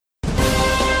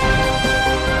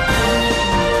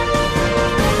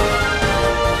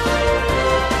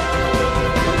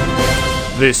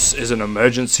This is an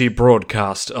emergency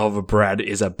broadcast of Brad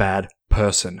is a Bad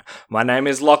Person. My name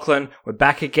is Lachlan. We're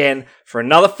back again for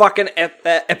another fucking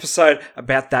episode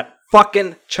about that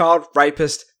fucking child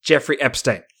rapist, Jeffrey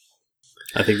Epstein.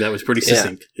 I think that was pretty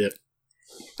succinct.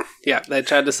 Yeah, they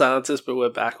tried to silence us, but we're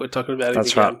back. We're talking about it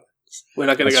That's again. right. We're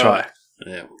not going to go away.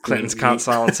 Yeah. Clintons can't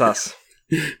silence us.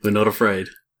 We're not afraid.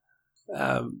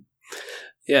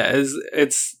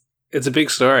 It's a big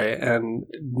story, and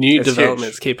new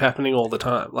developments keep happening all the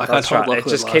time. Like That's I told right.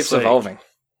 Lachlan It just keeps evolving.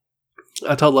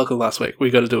 I told Lachlan last week, we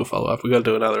got to do a follow-up. We got to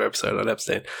do another episode on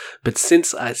Epstein. But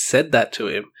since I said that to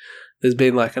him, there's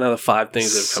been like another 5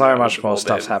 things that have come So out much more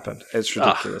stuff's happened. It's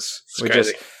ridiculous. It's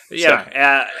crazy.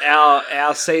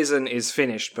 Our season is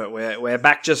finished, but we're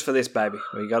back just for this, baby.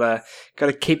 We gotta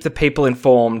keep the people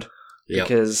informed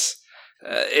because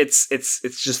it's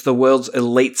just the world's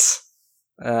elites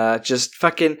just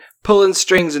fucking pulling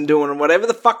strings and doing whatever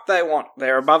the fuck they want.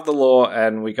 They're above the law,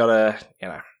 and we gotta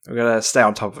stay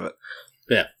on top of it.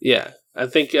 Yeah. I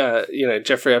think,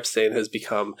 Jeffrey Epstein has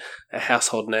become a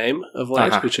household name of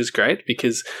late, which is great,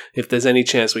 because if there's any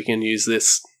chance we can use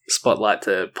this spotlight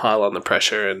to pile on the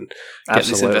pressure and get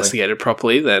this investigated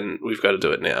properly, then we've got to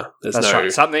do it now. That's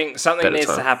right. Something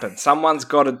needs to happen. Someone's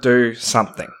got to do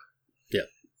something.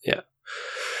 Yeah.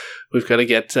 We've got to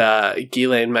get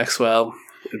Ghislaine Maxwell.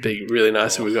 It'd be really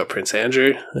nice if we got Prince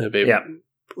Andrew. It'd be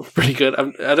pretty good.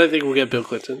 I don't think we'll get Bill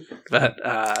Clinton, but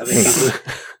I think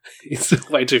he's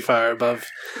way too far above.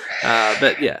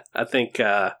 But yeah, I think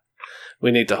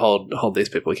we need to hold these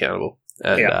people accountable.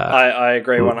 And, I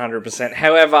agree 100%.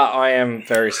 However, I am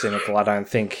very cynical. I don't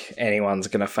think anyone's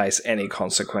going to face any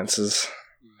consequences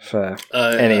for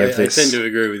any of this. I tend to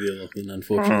agree with you, Lachlan,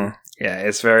 unfortunately. Yeah,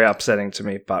 it's very upsetting to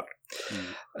me, but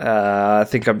I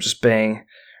think I'm just being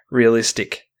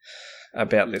realistic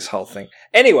about this whole thing.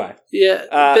 Anyway,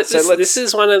 but this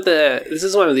is one of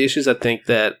the issues I think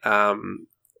that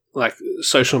like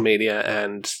social media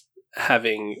and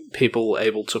having people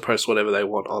able to post whatever they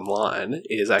want online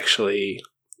is actually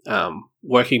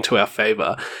working to our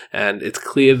favor, and it's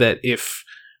clear that if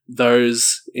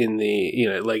those in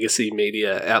the legacy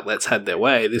media outlets had their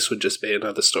way, this would just be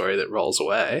another story that rolls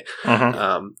away,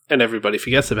 and everybody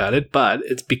forgets about it. But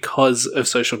it's because of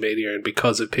social media and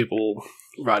because of people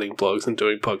writing blogs and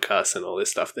doing podcasts and all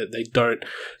this stuff that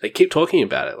they keep talking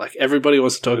about it. Like, everybody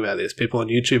wants to talk about this. People on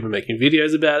YouTube are making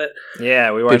videos about it.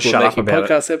 Yeah, we won't shut up about it. People making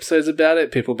podcast episodes about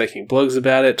it. People making blogs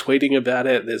about it, tweeting about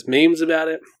it. There's memes about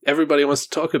it. Everybody wants to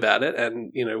talk about it,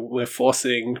 and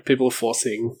people are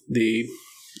forcing the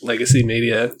legacy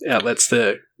media outlets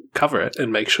to cover it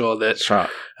and make sure that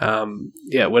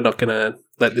we're not going to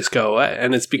let this go away.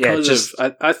 And it's because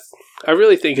I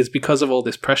really think it's because of all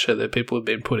this pressure that people have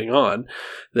been putting on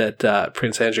that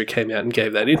Prince Andrew came out and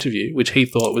gave that interview, which he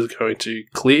thought was going to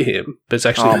clear him, but it's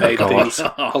actually made things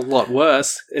a lot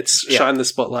worse. It's shined the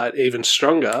spotlight even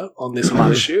stronger on this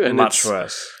whole issue, and much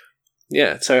worse.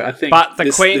 Yeah, so I think. But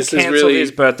the Queen cancelled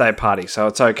his birthday party, so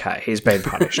it's okay. He's been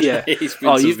punished. Yeah.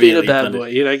 You've been a bad boy.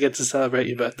 You don't get to celebrate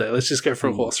your birthday. Let's just go for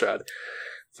a horse ride.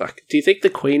 Fuck. Do you think the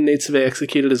Queen needs to be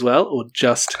executed as well, or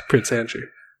just Prince Andrew?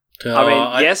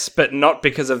 Yes, but not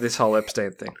because of this whole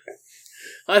Epstein thing.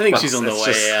 I think she's on the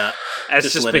way out.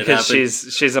 It's just because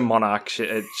she's a monarch.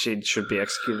 She should be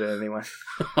executed anyway.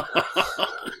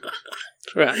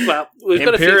 Right. Well, we've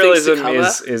got imperialism a few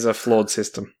things to cover. is a flawed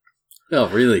system. Oh,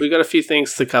 really? We've got a few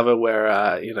things to cover where,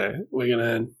 we're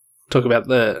going to talk about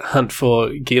the hunt for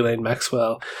Ghislaine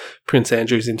Maxwell, Prince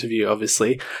Andrew's interview,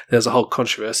 obviously. There's a whole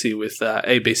controversy with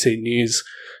ABC News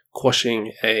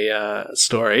quashing a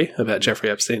story about Jeffrey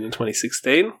Epstein in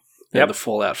 2016 and the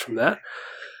fallout from that.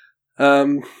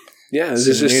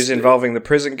 There's news involving the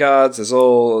prison guards. There's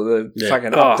all the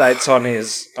fucking updates on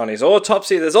his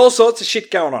autopsy. There's all sorts of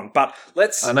shit going on. But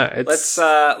let's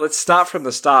start from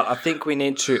the start. I think we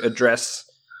need to address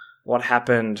what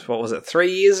happened. What was it?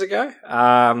 3 years ago.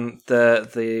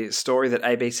 The story that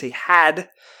ABC had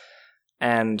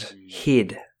and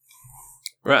hid.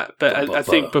 Right, but I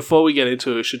think before we get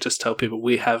into it, we should just tell people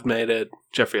we have made a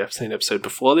Jeffrey Epstein episode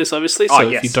before this, obviously.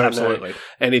 So if you don't know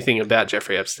anything about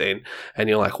Jeffrey Epstein and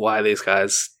you're like, why are these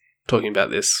guys talking about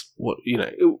this?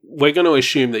 We're going to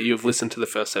assume that you've listened to the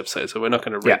first episode, so we're not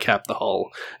going to recap the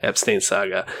whole Epstein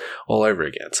saga all over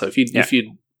again. So if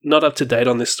you're not up to date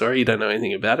on this story, you don't know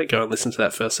anything about it, go and listen to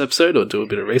that first episode or do a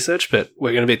bit of research. But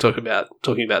we're going to be talking about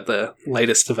the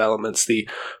latest developments, the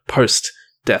post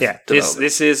death.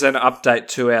 This is an update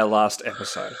to our last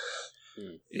episode.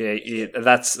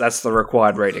 That's the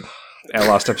required reading. Our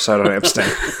last episode on Epstein.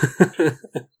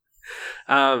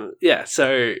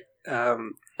 So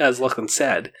as Lachlan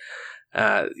said,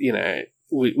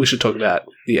 we should talk about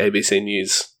the ABC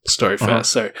News story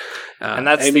first. So, and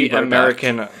that's Amy the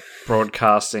American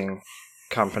Broadcasting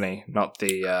Company, not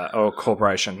the or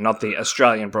corporation, not the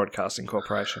Australian Broadcasting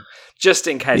Corporation. Just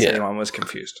in case anyone was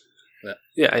confused.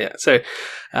 Yeah. So,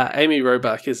 Amy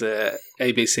Robach is a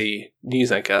ABC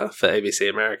news anchor for ABC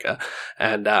America,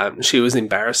 and she was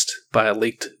embarrassed by a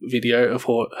leaked video of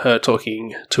her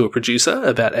talking to a producer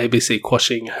about ABC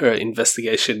quashing her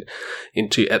investigation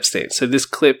into Epstein. So, this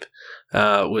clip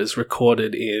was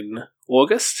recorded in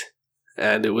August,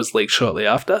 and it was leaked shortly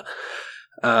after.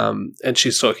 And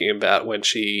she's talking about when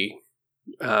she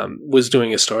was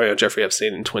doing a story on Jeffrey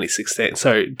Epstein in 2016.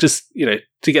 So just,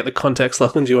 to get the context,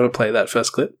 Lachlan, do you want to play that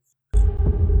first clip?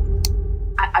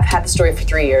 I've had the story for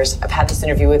 3 years. I've had this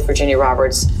interview with Virginia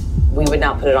Roberts. We would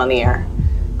not put it on the air.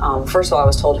 First of all, I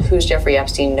was told, who's Jeffrey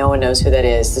Epstein? No one knows who that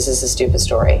is. This is a stupid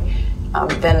story.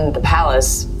 Then the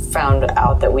palace found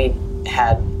out that we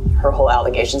had her whole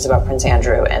allegations about Prince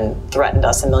Andrew and threatened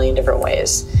us a million different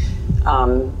ways.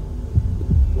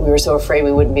 We were so afraid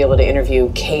we wouldn't be able to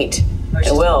interview Kate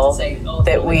and Will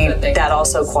that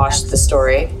also quashed the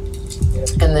story.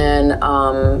 And then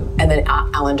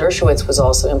Alan Dershowitz was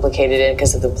also implicated in it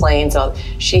because of the planes.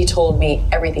 She told me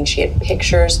everything. She had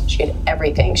pictures. She had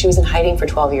everything. She was in hiding for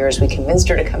 12 years. We convinced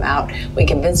her to come out. We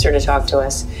convinced her to talk to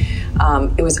us.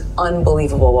 It was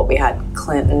unbelievable what we had.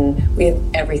 Clinton. We had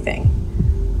everything.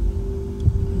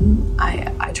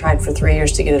 I tried for 3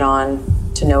 years to get it on,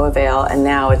 to no avail, and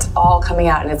now it's all coming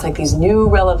out, and it's like these new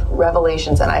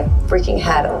revelations, and I freaking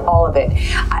had all of it.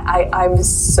 I'm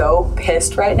so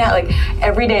pissed right now. Like,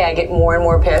 every day I get more and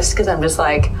more pissed because I'm just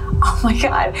like, oh my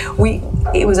God,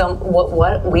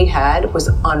 what we had was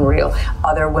unreal.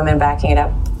 Other women backing it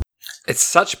up. It's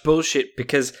such bullshit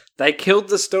because they killed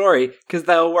the story because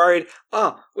they were worried,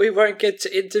 we won't get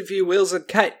to interview Wills and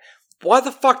Kate. Why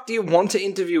the fuck do you want to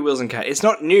interview Wills and Kate? It's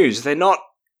not news. They're not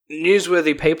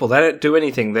newsworthy people. They don't do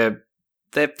anything. They're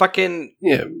fucking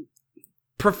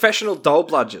professional doll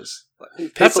bludgers. I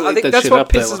think that's what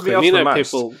pisses me off the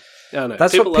most.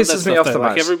 That's what pisses me off the most.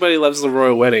 Like, everybody loves the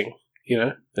royal wedding.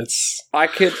 It's. I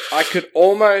could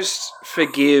almost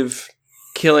forgive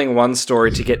killing one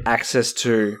story to get access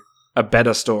to a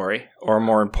better story or a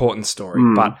more important story,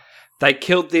 but they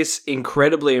killed this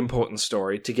incredibly important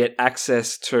story to get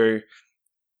access to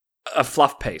a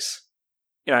fluff piece.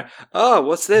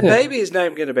 What's their baby's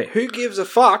name going to be? Who gives a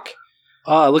fuck?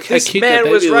 Look how this cute man that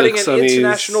baby was running looks an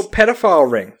international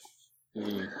pedophile ring.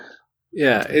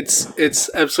 Yeah, it's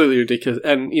absolutely ridiculous.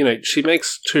 And, she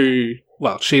makes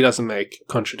she doesn't make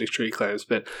contradictory claims,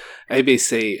 but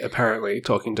ABC, apparently,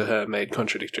 talking to her, made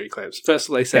contradictory claims.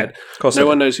 First, they said, no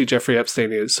one knows who Jeffrey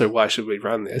Epstein is, so why should we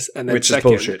run this? And then Which is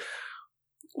bullshit.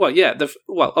 Well, yeah.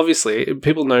 Obviously,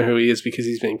 people know who he is because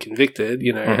he's been convicted.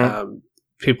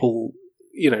 People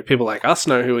like us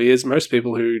know who he is. Most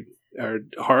people who are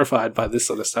horrified by this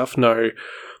sort of stuff know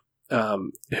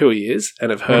who he is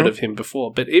and have heard of him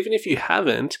before. But even if you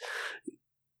haven't,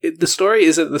 the story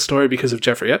isn't the story because of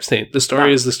Jeffrey Epstein. The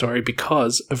story is the story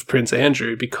because of Prince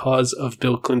Andrew, because of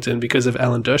Bill Clinton, because of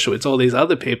Alan Dershowitz, all these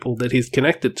other people that he's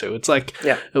connected to. It's like,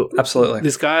 absolutely.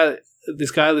 This guy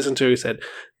I listened to who said,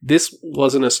 this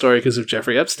wasn't a story because of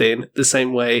Jeffrey Epstein, the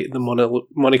same way the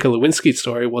Monica Lewinsky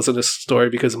story wasn't a story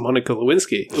because of Monica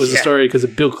Lewinsky. It was a story because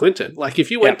of Bill Clinton. Like,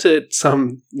 if you went to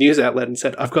some news outlet and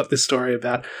said, I've got this story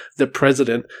about the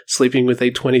president sleeping with a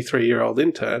 23-year-old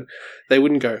intern, they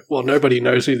wouldn't go, well, nobody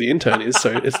knows who the intern is,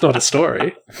 so it's not a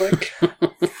story. Like,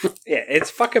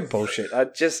 it's fucking bullshit.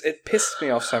 It pisses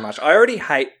me off so much. I already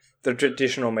hate the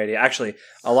traditional media. Actually,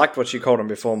 I liked what you called them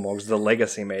before, Morgs, the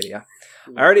legacy media.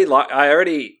 I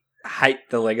already hate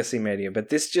the legacy media, but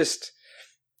this just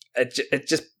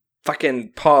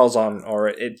fucking piles on, or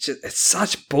it's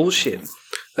such bullshit.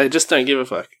 They just don't give a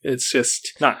fuck. It's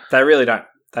just no, they really don't.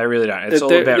 They really don't. It's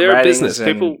all about they're a ratings.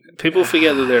 Business. People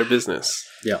forget that they're a business.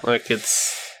 Yeah, like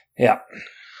it's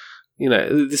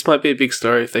this might be a big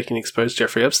story if they can expose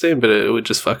Jeffrey Epstein, but it would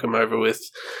just fuck him over with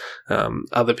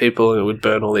other people, and it would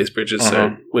burn all these bridges.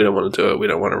 So we don't want to do it. We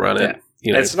don't want to run it.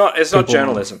 It's not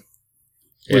journalism.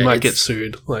 We might get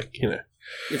sued.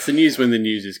 It's the news when the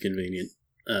news is convenient.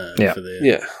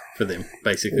 For them,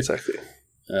 basically. Exactly.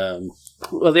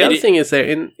 Well, the other thing is there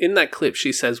in that clip,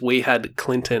 she says, we had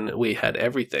Clinton, we had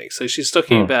everything. So she's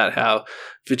talking about how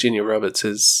Virginia Roberts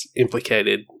has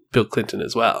implicated Bill Clinton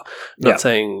as well. Not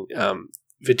saying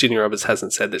Virginia Roberts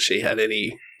hasn't said that she had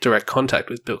any direct contact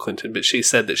with Bill Clinton, but she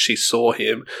said that she saw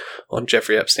him on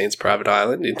Jeffrey Epstein's private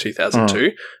island in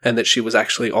 2002 and that she was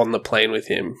actually on the plane with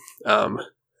him a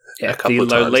couple of times.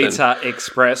 The Lolita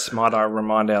Express, might I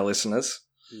remind our listeners.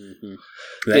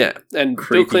 And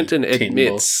Bill Clinton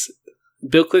admits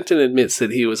Bill Clinton admits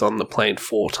that he was on the plane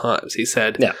 4 times. He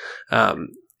said,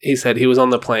 he said he was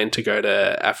on the plane to go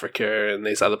to Africa and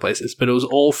these other places, but it was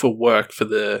all for work for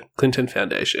the Clinton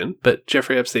Foundation. But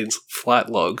Jeffrey Epstein's flight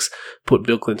logs put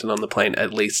Bill Clinton on the plane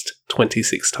at least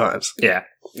 26 times. Yeah.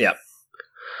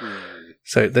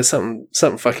 So there's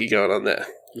something funky going on there.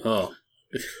 Oh,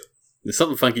 there's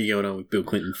something funky going on with Bill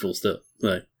Clinton, full stop.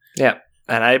 Like, yeah.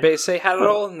 And ABC had it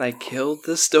all and they killed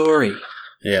the story.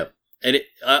 Yeah. And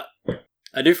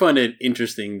I do find it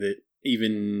interesting that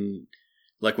even...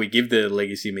 Like, we give the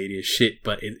legacy media shit,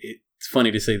 but it's funny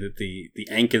to see that the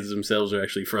anchors themselves are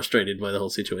actually frustrated by the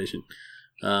whole situation.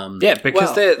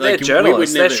 Because they're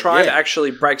journalists. They're trying to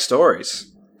actually break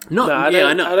stories. I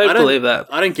don't believe that.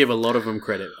 I don't give a lot of them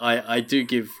credit. I do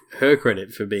give her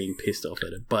credit for being pissed off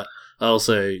at it, but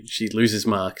also she loses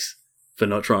marks for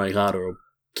not trying harder or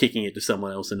kicking it to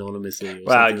someone else anonymously.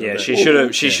 She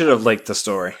should have leaked the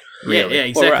story. Really. Yeah,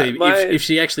 exactly. If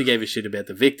she actually gave a shit about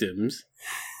the victims...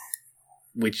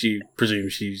 Which you presume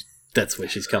that's where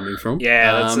she's coming from.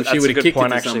 Yeah, that's she would a have good kicked point, it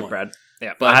to actually, someone. Brad.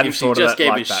 Yeah, but if she just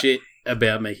gave a shit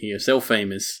about making herself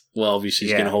famous, well, obviously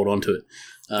she's going to hold on to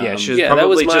it. She was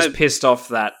probably just pissed off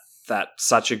that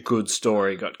such a good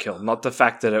story got killed. Not the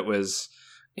fact that it was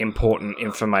important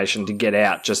information to get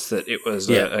out, just that it was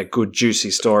a good,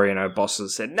 juicy story, and her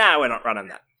bosses said, "No, we're not running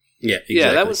that." Yeah, exactly.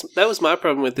 Yeah, that was my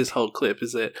problem with this whole clip,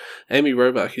 is that Amy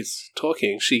Robach is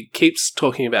talking. She keeps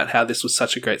talking about how this was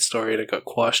such a great story and it got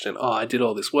quashed, and I did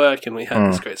all this work and we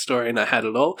had this great story and I had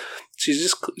it all.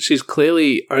 She's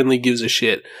clearly only gives a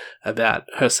shit about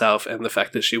herself and the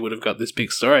fact that she would have got this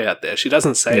big story out there. She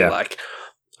doesn't say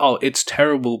it's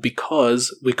terrible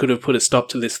because we could have put a stop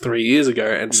to this 3 years ago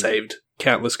and saved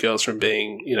countless girls from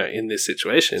being, in this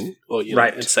situation, or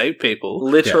and saved people.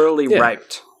 Literally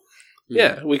raped.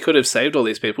 Yeah, we could have saved all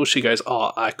these people. She goes,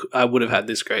 I would have had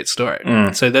this great story.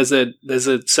 So there's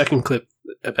a second clip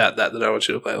about that I want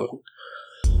you to play.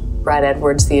 Brad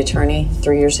Edwards, the attorney,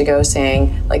 3 years ago,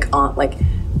 saying,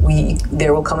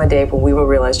 there will come a day when we will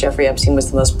realize Jeffrey Epstein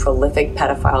was the most prolific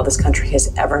pedophile this country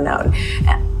has ever known.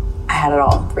 And I had it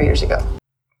all 3 years ago.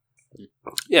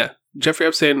 Yeah, Jeffrey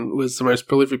Epstein was the most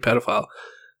prolific pedophile,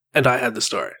 and I had the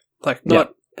story.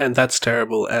 And that's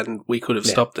terrible, and we could have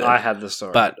stopped it. I had the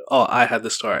story. But, I had the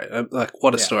story.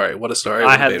 What a story. What a story.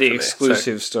 I had the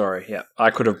exclusive story. Yeah,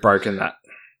 I could have broken that.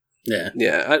 Yeah.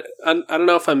 Yeah, I don't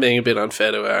know if I'm being a bit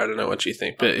unfair to her. I don't know what you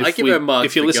think. But I give her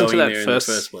marks for listen to that in the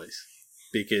first place.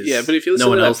 Because but if you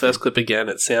listen to that first clip again,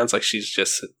 it sounds like she's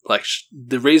just,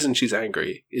 the reason she's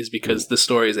angry is because the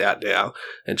story is out now,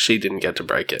 and she didn't get to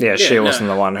break it. Yeah, she wasn't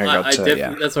the one who got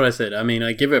to, That's what I said. I mean,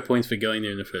 I give her points for going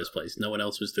there in the first place. No one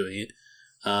else was doing it.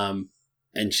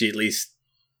 And she at least,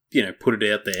 put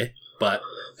it out there. But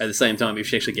at the same time, if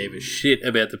she actually gave a shit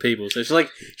about the people, so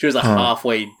she was a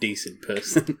halfway decent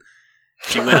person.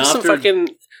 She went have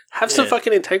some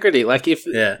fucking integrity. If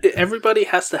everybody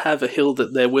has to have a hill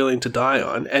that they're willing to die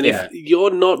on, and if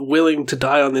you're not willing to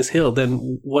die on this hill,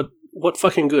 then what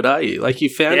fucking good are you? You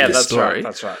found this story. Right,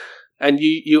 that's right. And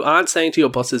you aren't saying to your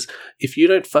bosses, if you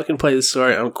don't fucking play this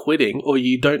story, I'm quitting. Or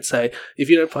you don't say, if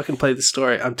you don't fucking play the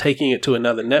story, I'm taking it to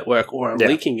another network or I'm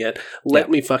leaking it. Let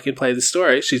me fucking play the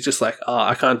story. She's just like,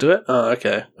 I can't do it? Oh,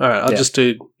 okay. All right. I'll just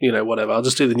do, whatever. I'll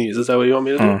just do the news. Is that what you want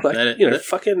me to do?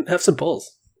 Fucking have some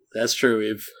balls. That's true.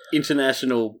 If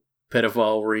international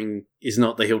pedophile ring is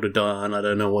not the hill to die on, I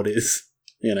don't know what is.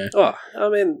 Oh, I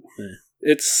mean,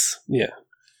 it's,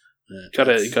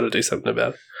 Gotta do something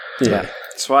about it. Yeah.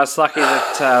 That's why it's lucky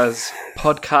that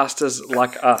podcasters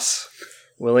like us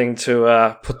willing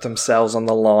to put themselves on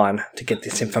the line to get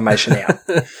this information out.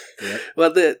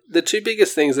 Well, the two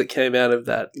biggest things that came out of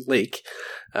that leak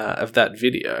of that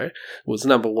video was,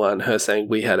 number one, her saying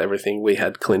we had everything, we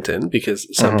had Clinton, because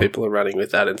some people are running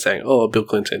with that and saying, oh, Bill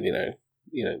Clinton,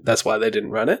 that's why they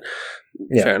didn't run it.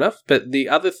 Yeah. Fair enough. But the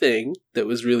other thing that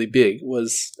was really big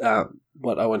was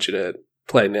what I want you to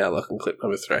play now, on clip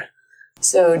number 3.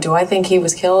 So, do I think he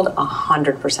was killed?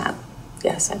 100%.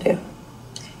 Yes, I do.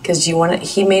 Because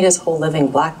he made his whole living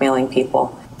blackmailing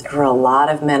people. There were a lot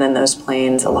of men in those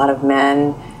planes, a lot of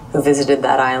men who visited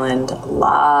that island, a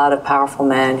lot of powerful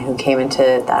men who came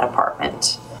into that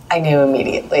apartment. I knew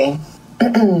immediately.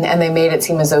 And they made it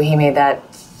seem as though he made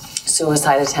that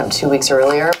suicide attempt 2 weeks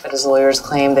earlier, but his lawyers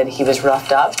claimed that he was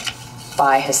roughed up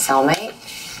by his cellmate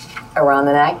around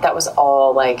the neck. That was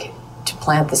all to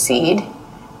plant the seed.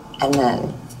 And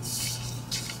then,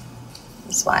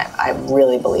 that's why I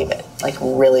really believe it.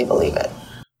 Really believe it.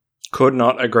 Could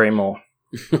not agree more.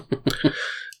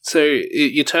 So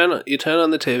you turn on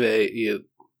the TV, you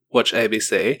watch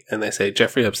ABC and they say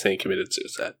Jeffrey Epstein committed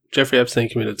suicide. Jeffrey Epstein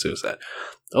committed suicide.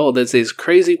 Oh, there's these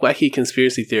crazy, wacky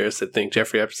conspiracy theorists that think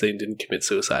Jeffrey Epstein didn't commit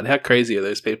suicide. How crazy are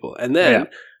those people? And then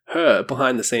her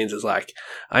behind the scenes is like,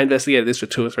 I investigated this for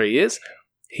 2 or 3 years.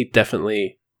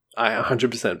 I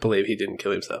 100% believe he didn't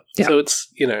kill himself. Yeah. So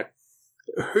it's,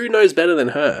 who knows better than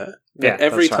her? Yeah,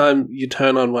 every time you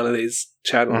turn on one of these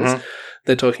channels,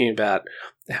 they're talking about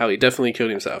how he definitely killed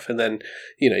himself. And then,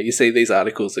 you see these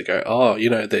articles that go,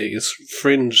 these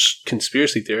fringe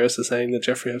conspiracy theorists are saying that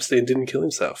Jeffrey Epstein didn't kill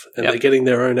himself. And they're getting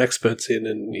their own experts in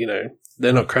and,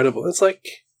 they're not credible. It's like,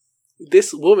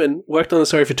 this woman worked on the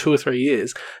story for 2 or 3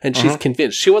 years and she's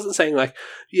convinced. She wasn't saying like,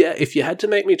 yeah, if you had to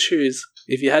make me choose,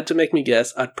 if you had to make me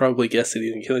guess, I'd probably guess that he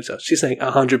didn't kill himself. She's saying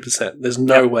 100%. There's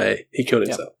no way he killed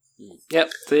himself.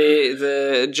 Yep.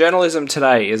 The journalism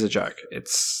today is a joke.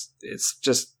 It's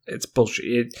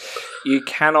bullshit. You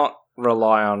cannot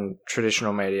rely on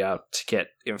traditional media to get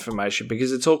information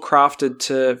because it's all crafted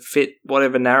to fit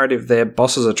whatever narrative their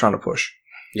bosses are trying to push.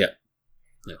 Yeah.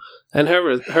 And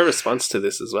her response to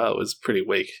this as well was pretty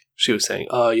weak. She was saying,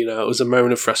 it was a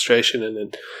moment of frustration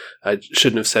and I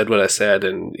shouldn't have said what I said.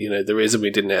 And, the reason we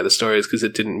didn't air the story is because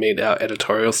it didn't meet our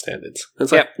editorial standards. And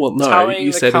it's like, well, no. Towing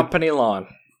you the said company line.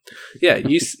 Yeah,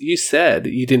 you said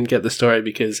you didn't get the story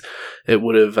because it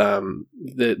would have,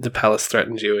 the palace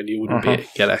threatened you and you wouldn't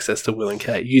get access to Will and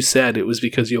Kate. You said it was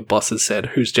because your bosses said,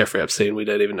 who's Jeffrey Epstein? We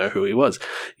don't even know who he was.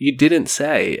 You didn't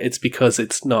say it's because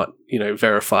it's not,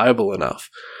 verifiable enough.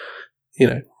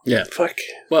 Yeah. Fuck.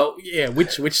 Well, yeah.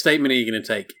 Which statement are you going to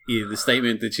take? Yeah, the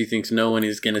statement that she thinks no one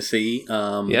is going to see.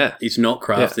 It's not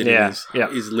crafted.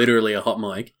 And is literally a hot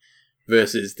mic,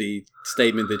 versus the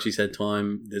statement that she's had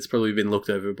time that's probably been looked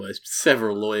over by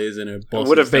several lawyers and her boss. It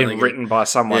would have been written by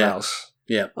someone else.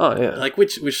 Yeah. Oh yeah. Like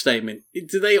which statement?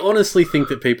 Do they honestly think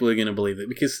that people are going to believe it?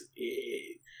 Because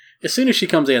as soon as she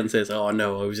comes out and says, "Oh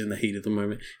no, I was in the heat of the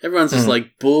moment," everyone's just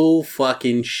like, "Bull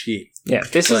fucking shit." Yeah,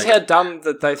 this is how dumb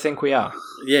that they think we are.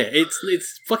 Yeah,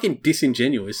 it's fucking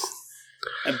disingenuous,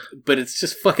 but it's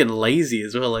just fucking lazy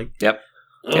as well. Like, yep,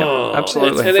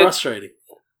 absolutely, it's frustrating.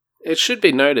 It should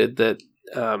be noted that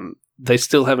they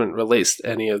still haven't released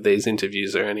any of these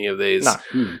interviews or any of these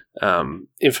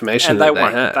information. And they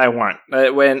won't. They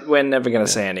won't. We're never going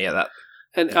to see any of that.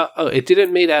 And it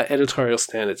didn't meet our editorial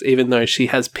standards, even though she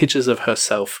has pictures of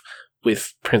herself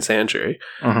with Prince Andrew,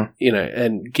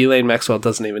 and Ghislaine Maxwell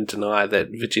doesn't even deny that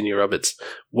Virginia Roberts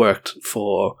worked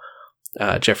for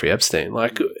Jeffrey Epstein.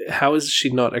 Like, how is she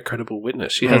not a credible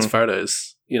witness? She has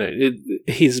photos.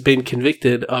 He's been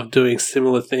convicted of doing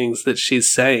similar things that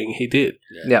she's saying he did.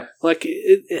 Yeah. Like,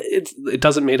 it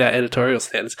doesn't meet our editorial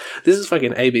standards. This is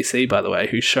fucking ABC, by the way,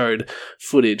 who showed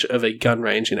footage of a gun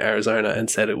range in Arizona and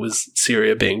said it was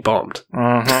Syria being bombed.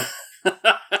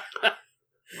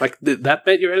 Like, that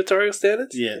met your editorial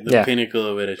standards? Yeah, the pinnacle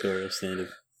of editorial standard.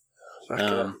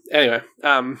 Anyway,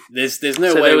 there's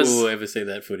no way we'll ever see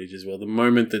that footage as well. The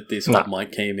moment that this hot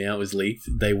mic came out, was leaked,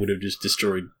 they would have just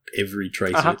destroyed every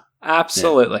trace of it.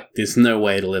 Absolutely. Yeah. There's no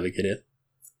way it'll ever get out.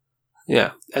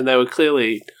 Yeah, and they were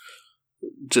clearly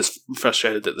just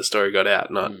frustrated that the story got out,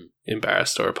 not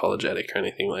embarrassed or apologetic or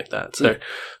anything like that. So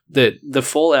the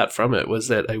fallout from it was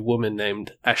that a woman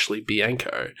named Ashley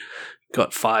Bianco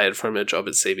got fired from her job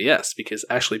at CBS because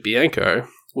Ashley Bianco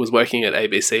was working at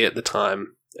ABC at the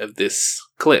time of this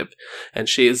clip, and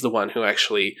she is the one who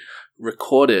actually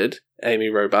recorded Amy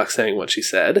Robach saying what she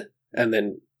said and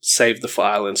then saved the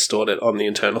file and stored it on the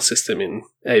internal system in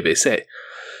ABC.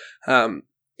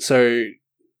 So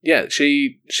yeah,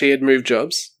 she had moved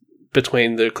jobs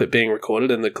between the clip being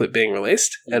recorded and the clip being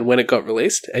released, and when it got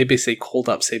released, ABC called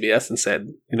up CBS and said,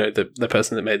 the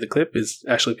person that made the clip is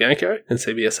Ashley Bianco, and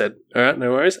CBS said, all right,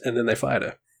 no worries, and then they fired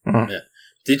her. Yeah.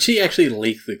 Did she actually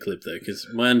leak the clip, though? Because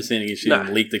my understanding is she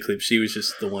didn't leak the clip. She was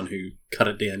just the one who cut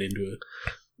it down into a...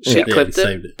 She clipped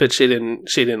it, but she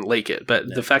didn't leak it. But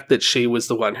the fact that she was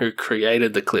the one who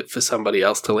created the clip for somebody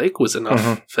else to leak was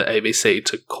enough for ABC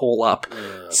to call up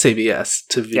CBS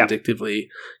to vindictively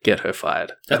get her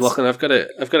fired. And Lachlan, I've got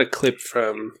a clip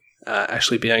from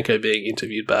Ashley Bianco being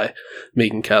interviewed by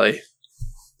Megyn Kelly.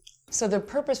 So the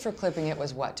purpose for clipping it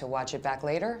was what? To watch it back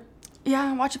later?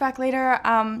 Yeah, watch it back later.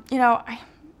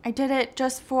 I did it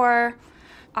just for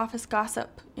office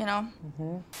gossip,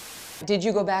 Mm-hmm. Did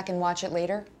you go back and watch it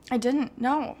later? I didn't,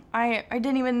 no. I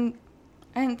didn't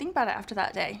think about it after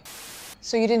that day.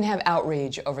 So you didn't have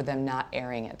outrage over them not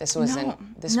airing it? This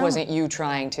wasn't you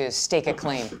trying to stake a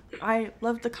claim? I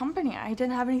loved the company. I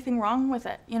didn't have anything wrong with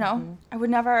it, I would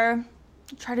never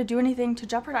try to do anything to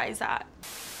jeopardize that.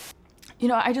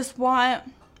 I just want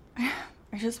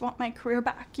my career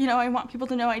back. I want people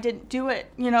to know I didn't do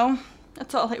it,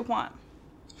 That's all I want.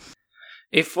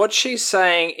 If what she's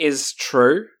saying is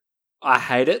true, I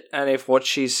hate it. And if what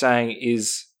she's saying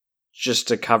is just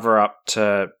to cover up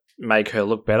to make her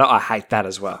look better, I hate that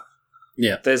as well.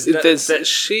 Yeah.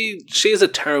 She's a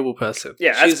terrible person.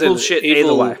 Yeah, she's that's bullshit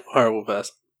evil, either way. Horrible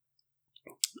person.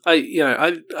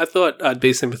 I thought I'd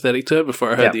be sympathetic to her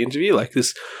before I heard the interview, like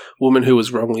this woman who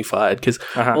was wrongly fired, because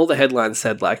all the headlines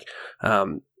said like,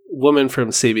 woman from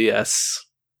CBS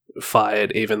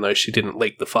fired even though she didn't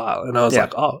leak the file, and I was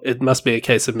like, oh, it must be a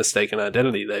case of mistaken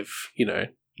identity. They've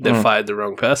fired the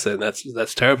wrong person.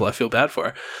 That's terrible. I feel bad for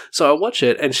her. So I watch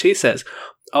it, and she says,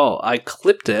 oh, I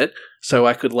clipped it so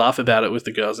I could laugh about it with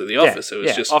the girls at the office. It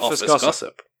was just office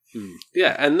gossip.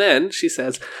 Yeah, and then she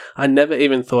says, I never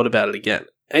even thought about it again.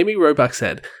 Amy Robach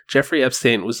said, Jeffrey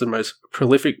Epstein was the most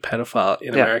prolific pedophile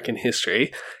in American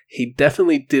history. He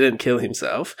definitely didn't kill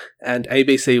himself, and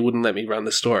ABC wouldn't let me run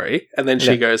the story. And then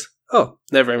she goes, oh,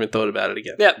 never even thought about it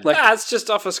again. Yeah, it's just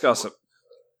office gossip.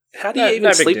 How do you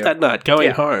even sleep that night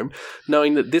going home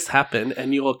knowing that this happened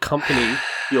and your company,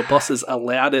 your bosses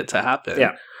allowed it to happen?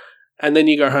 Yeah. And then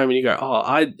you go home and you go, oh,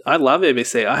 I love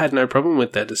ABC. I had no problem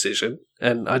with their decision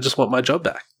and I just want my job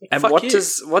back. And what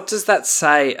does that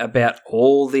say about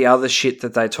all the other shit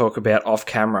that they talk about off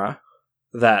camera?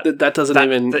 That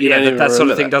sort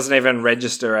of thing doesn't even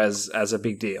register as a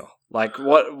big deal. Like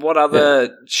what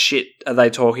other shit are they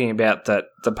talking about that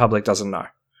the public doesn't know?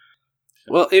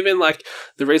 Well, even like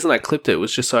the reason I clipped it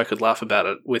was just so I could laugh about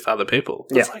it with other people.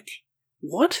 It's like,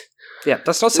 what? Yeah,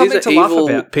 that's not something to laugh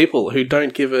about. People who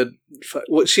don't give a fuck.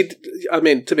 Well,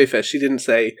 to be fair, she didn't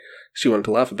say she wanted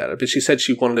to laugh about it, but she said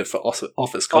she wanted it for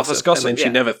office gossip. And then she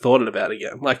never thought about it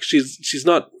again. Like she's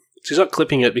not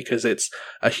clipping it because it's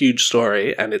a huge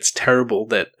story and it's terrible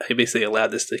that ABC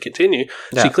allowed this to continue.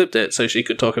 Yeah. She clipped it so she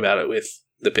could talk about it with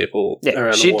the people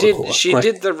around the water cooler. She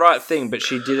did the right thing, but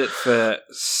she did it for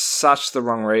such the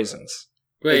wrong reasons.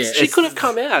 She could have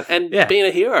come out and been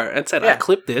a hero and said, I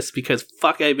clipped this because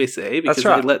fuck ABC, because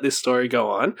they let this story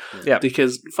go on,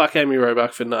 because fuck Amy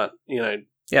Robach for not,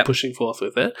 pushing forth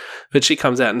with it. But she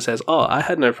comes out and says, oh, I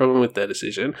had no problem with their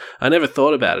decision. I never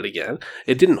thought about it again.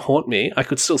 It didn't haunt me. I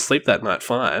could still sleep that night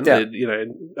fine. Yeah.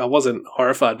 I wasn't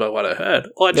horrified by what I heard.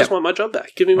 Oh, I just want my job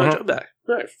back. Give me my job back.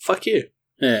 No, fuck you.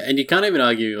 Yeah, and you can't even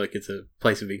argue like it's a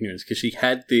place of ignorance because she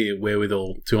had the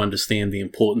wherewithal to understand the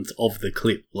importance of the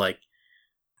clip. Like,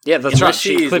 yeah, that's right.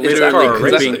 She is literally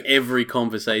clipping every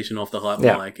conversation off the hype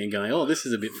mic and going, "Oh, this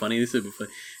is a bit funny. This is a bit funny."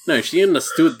 No, she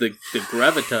understood the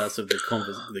gravitas of the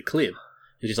clip,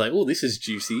 and she's like, "Oh, this is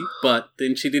juicy," but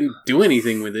then she didn't do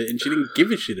anything with it, and she didn't give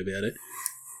a shit about it.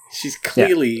 She's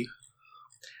clearly.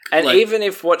 And even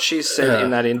if what she said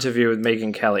in that interview with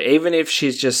Megyn Kelly, even if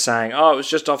she's just saying, oh, it was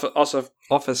just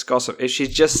office gossip, if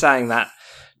she's just saying that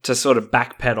to sort of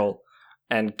backpedal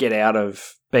and get out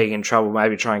of being in trouble,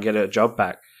 maybe try and get her job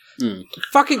back,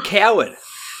 fucking coward.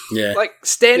 Yeah. Like,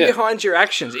 stand behind your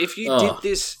actions. If you did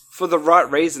this for the right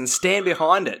reason, stand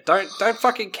behind it. Don't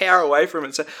fucking cower away from it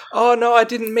and say, oh, no, I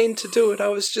didn't mean to do it. I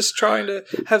was just trying to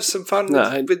have some fun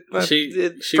with my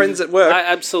friends at work. I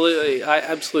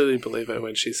absolutely believe her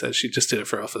when she says she just did it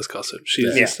for office gossip.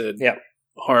 She's just a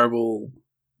horrible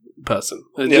person.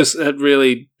 It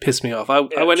really pissed me off. I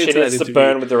went into that interview. To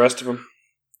burn with the rest of them.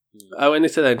 I went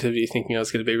into that interview thinking I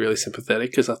was going to be really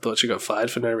sympathetic because I thought she got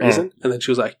fired for no reason. And then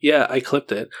she was like, yeah, I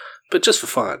clipped it, but just for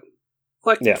fun.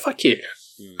 Like, fuck you.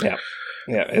 Yeah,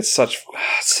 it's such.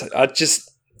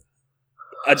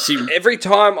 Every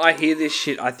time I hear this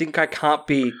shit, I think I can't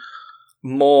be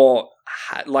more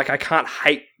like I can't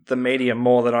hate the media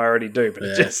more than I already do. But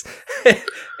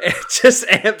it just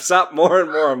amps up more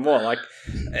and more and more. Like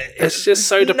it's just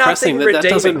so depressing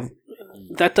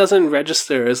that doesn't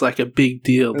register as like a big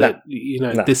deal. That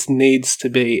this needs to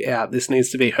be out. This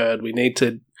needs to be heard. We need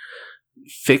to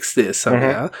fix this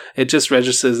somehow. It just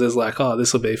registers as like, oh,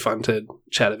 this will be fun to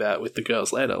chat about with the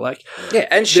girls later. Like,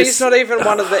 and she's not even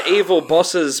one of the evil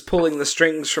bosses pulling the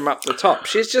strings from up the top.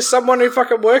 She's just someone who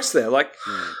fucking works there. Like,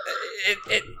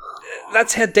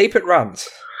 that's how deep it runs.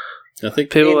 I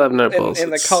think people have no balls in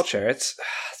the culture. It's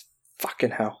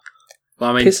fucking hell. Well,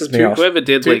 I mean, pisses me off. Whoever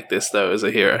did leak this though is a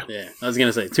hero. Yeah, I was going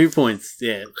to say 2 points.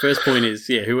 Yeah, first point is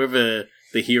whoever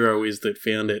the hero is that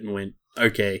found it and went,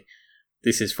 okay,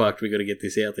 this is fucked, we got to get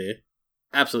this out there.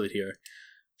 Absolute hero.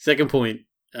 Second point,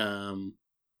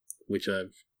 which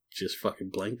I've just fucking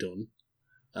blanked on.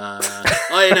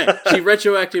 She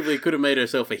retroactively could have made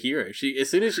herself a hero.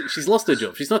 As soon as she's lost her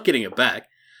job, she's not getting it back.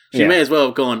 She may as well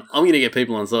have gone, I'm going to get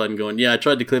people on side and gone, I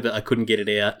tried to clip it, I couldn't get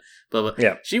it out. Blah, blah.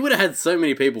 Yeah. She would have had so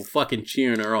many people fucking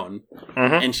cheering her on,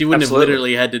 and she wouldn't have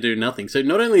literally had to do nothing. So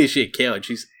not only is she a coward,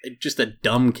 she's just a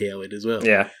dumb coward as well.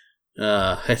 Yeah.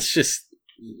 It's just...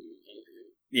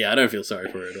 Yeah, I don't feel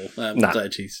sorry for her at all. I'm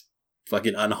glad she's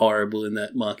fucking unhorrible in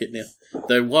that market now.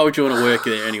 Though, why would you want to work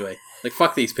there anyway? Like,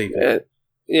 fuck these people.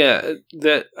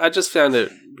 I just found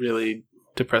it really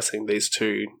depressing, these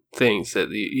two things, that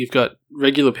you've got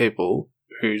regular people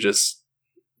who just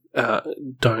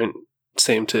don't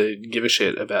seem to give a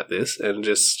shit about this and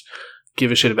just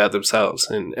give a shit about themselves.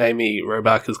 And Amy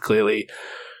Robach is clearly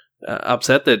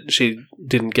upset that she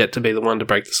didn't get to be the one to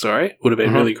break the story. Would have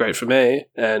been really great for me.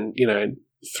 And, you know,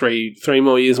 three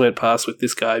more years went past with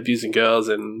this guy abusing girls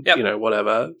and, you know,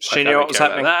 whatever. She knew what was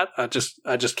happening. I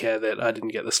just care that I didn't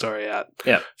get the story out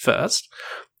first.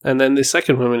 And then the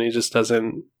second woman, he just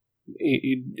doesn't...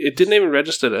 It didn't even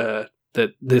register to her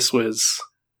that this was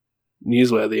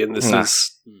newsworthy and this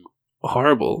is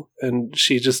horrible, and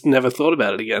she just never thought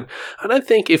about it again. I don't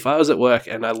think if I was at work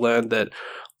and I learned that,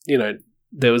 you know,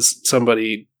 there was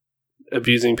somebody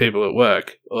abusing people at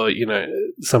work, or, you know,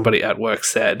 somebody at work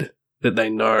said that they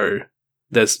know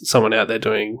there's someone out there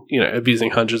doing, you know, abusing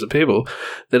hundreds of people,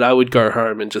 that I would go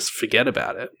home and just forget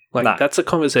about it. Like, that's a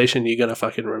conversation you're going to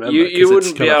fucking remember. You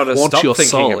wouldn't be able to stop your thinking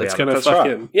soul. about It's it. going to That's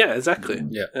fucking... right. Yeah, exactly.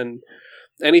 Yeah. And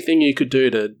anything you could do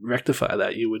to rectify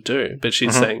that, you would do. But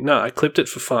she's saying, no, I clipped it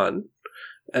for fun,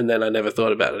 and then I never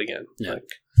thought about it again. Yeah. Like,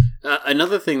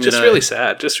 another thing just really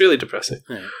sad, just really depressing.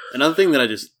 Yeah. Another thing that I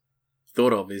just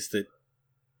thought of is that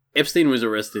Epstein was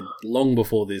arrested long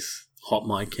before this hot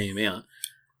mic came out.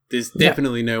 There's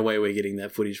definitely no way we're getting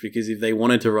that footage, because if they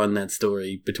wanted to run that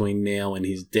story between now and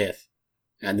his death,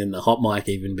 and then the hot mic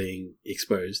even being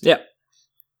exposed,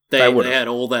 they had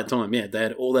all that time. Yeah, they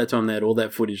had all that time. They had all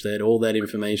that footage. They had all that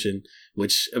information,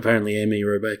 which apparently Amy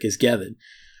Robach has gathered.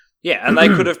 Yeah, and they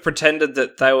could have pretended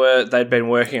that they'd been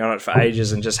working on it for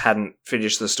ages and just hadn't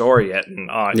finished the story yet. And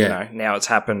you know, now it's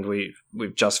happened.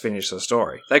 We've just finished the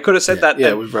story. They could have said that.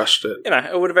 Yeah, we've rushed it. You know,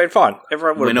 it would have been fine.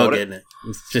 Everyone would have bought it. We're not getting it.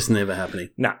 It's just never happening.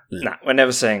 No, we're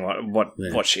never seeing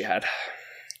what she had,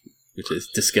 which is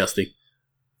disgusting.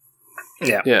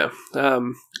 Yeah.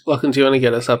 Lachlan, do you want to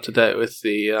get us up to date with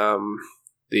the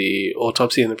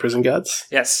autopsy and the prison guards?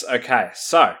 Yes. Okay.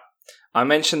 So I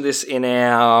mentioned this in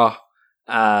our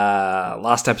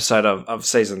last episode of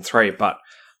season 3, but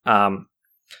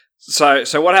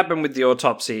so what happened with the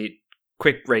autopsy?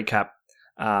 Quick recap: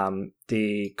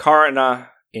 the coroner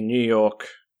in New York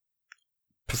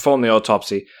performed the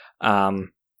autopsy.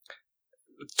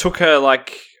 Took her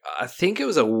I think it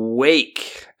was a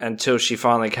week until she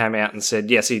finally came out and said,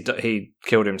 yes, he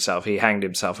killed himself. He hanged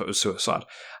himself. It was suicide.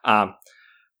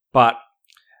 But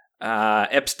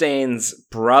Epstein's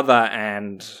brother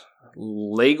and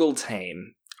legal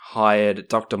team hired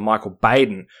Dr. Michael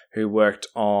Baden, who worked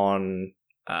on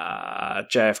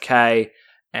JFK,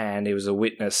 and he was a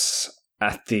witness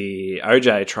at the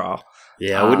OJ trial.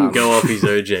 Yeah, I wouldn't go off his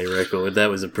OJ record. That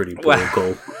was a pretty poor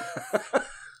call.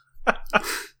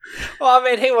 Well, I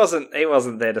mean, he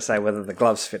wasn't there to say whether the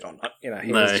gloves fit or not. You know,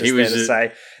 he was there to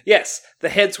say, yes, the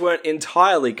heads weren't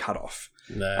entirely cut off.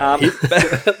 No,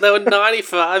 they were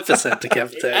 95%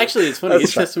 decapitated. Actually, it's funny.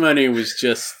 His testimony was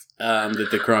just that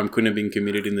the crime couldn't have been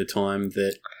committed in the time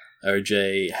that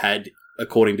OJ had,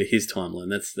 according to his timeline.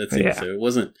 That's it. Yeah. So it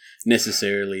wasn't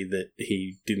necessarily that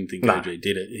he didn't think OJ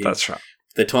did it. That's right.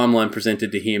 The timeline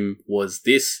presented to him was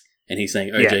this, and he's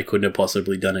saying OJ couldn't have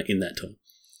possibly done it in that time.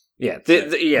 Yeah,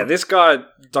 this guy,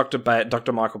 Dr.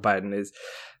 Michael Baden, is,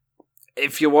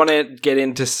 if you want to get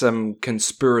into some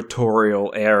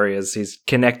conspiratorial areas, he's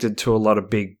connected to a lot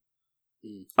of big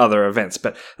other events,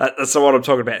 but that's not what I'm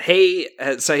talking about.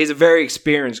 So he's a very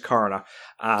experienced coroner.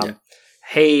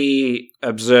 He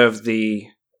observed the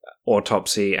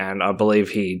autopsy, and I believe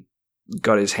he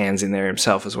got his hands in there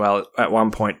himself as well at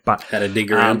one point. But had a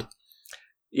dig around.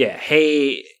 Yeah,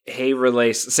 he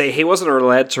released... See, he wasn't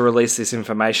allowed to release this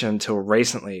information until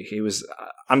recently. He was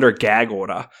under a gag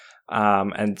order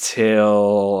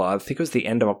until, I think it was the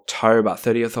end of October,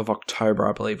 30th of October,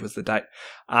 I believe was the date.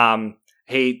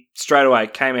 He straight away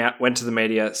came out, went to the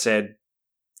media, said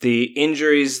the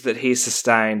injuries that he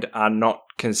sustained are not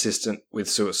consistent with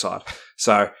suicide.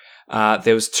 So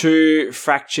there was 2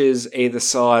 fractures either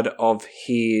side of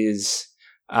his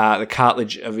the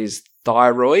cartilage of his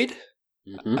thyroid.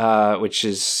 Which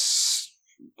is,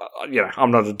 you know,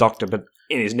 I'm not a doctor, but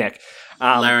in his neck.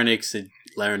 Larynx.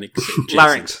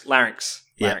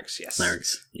 Yes.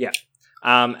 Larynx. Yeah.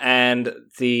 And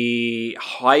the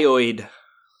hyoid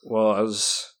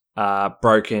was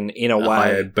broken in a way.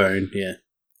 Hyoid bone,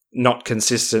 not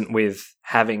consistent with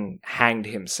having hanged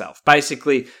himself.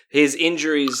 Basically, his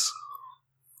injuries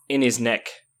in his neck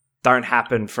don't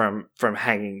happen from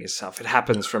hanging yourself. It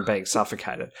happens from being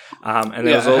suffocated. And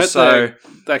there was also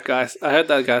I heard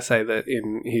that guy say that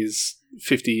in his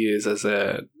 50 years as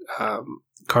a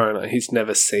coroner, he's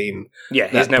never seen. Yeah,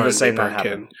 he's never seen that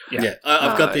happen. Yeah,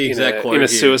 I've got the exact quote in a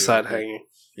here. suicide hanging.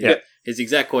 Yeah. His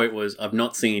exact quote was, "I've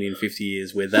not seen in 50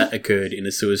 years where that occurred in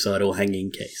a suicide or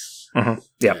hanging case." Mm-hmm.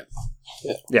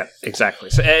 Yeah, exactly.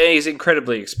 So he's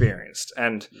incredibly experienced,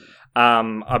 and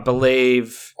I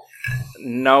believe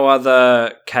no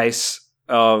other case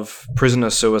of prisoner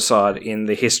suicide in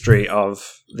the history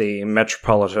of the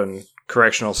Metropolitan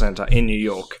Correctional Center in New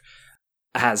York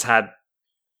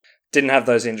didn't have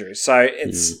those injuries. So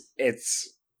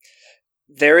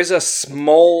there is a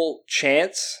small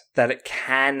chance that it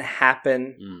can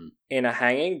happen in a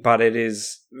hanging, but it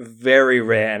is very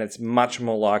rare, and it's much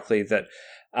more likely that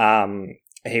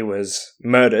he was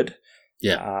murdered.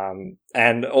 Yeah.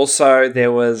 And also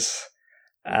there was,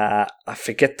 I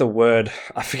forget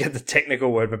the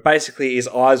technical word, but basically his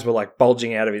eyes were like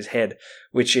bulging out of his head,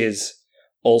 which is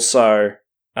also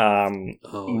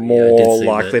more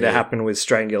likely to happen with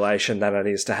strangulation than it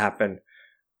is to happen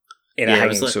in a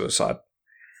hanging suicide.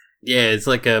 Yeah, it's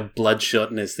like a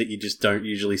bloodshotness that you just don't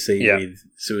usually see with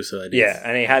suicide. Yeah,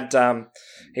 and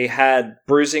he had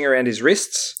bruising around his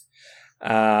wrists,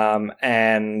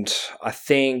 and I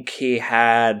think he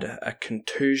had a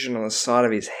contusion on the side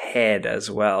of his head as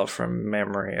well, from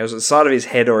memory. It was the side of his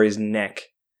head or his neck.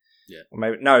 Yeah, or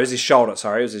maybe it was his shoulder.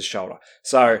 Sorry, it was his shoulder.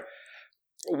 So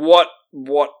what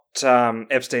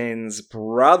Epstein's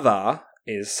brother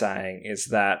is saying is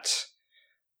that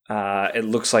it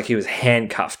looks like he was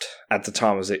handcuffed at the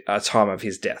time of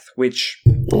his death, which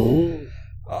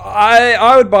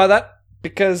I would buy that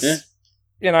because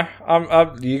you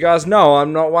guys know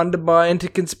I'm not one to buy into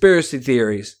conspiracy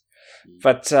theories,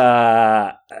 but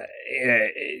the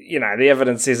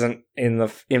evidence isn't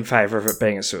in favor of it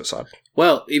being a suicide.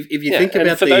 Well, if you think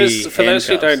about for those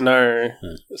who don't know,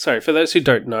 for those who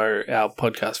don't know our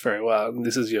podcast very well, and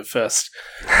this is your first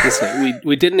listening,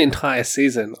 we did an entire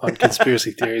season on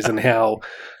conspiracy theories and how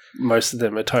most of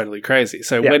them are totally crazy.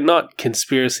 So we're not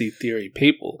conspiracy theory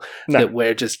people that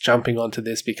we're just jumping onto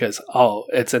this because,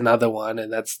 it's another one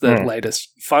and that's the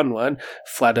latest fun one.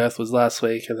 Flat Earth was last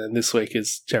week and then this week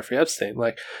is Jeffrey Epstein.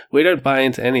 Like, we don't buy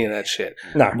into any of that shit.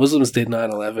 No. Muslims did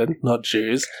 9/11, not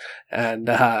Jews. And,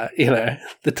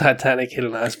 the Titanic hit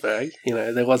an iceberg.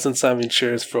 There wasn't some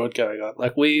insurance fraud going on.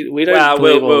 Like, we don't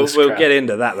believe all this crap. We'll get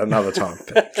into that another time.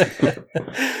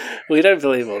 We don't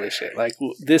believe all this shit. Like,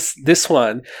 this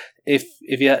one, if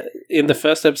you in the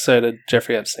first episode of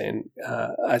Jeffrey Epstein,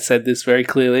 I said this very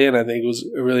clearly, and I think it was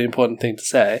a really important thing to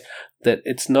say, that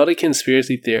it's not a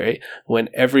conspiracy theory when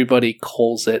everybody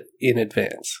calls it in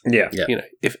advance. Yeah.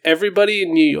 If everybody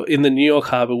in the New York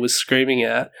harbor was screaming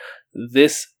out,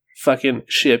 "This fucking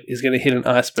ship is going to hit an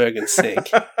iceberg and sink,"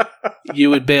 you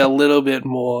would be a little bit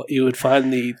more, you would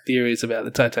find the theories about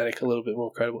the Titanic a little bit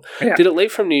more credible. Yeah. Did it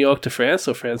leave from New York to France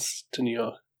or France to New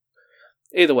York?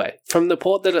 Either way, from the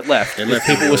port that it left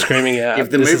people were screaming out.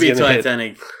 If the movie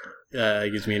Titanic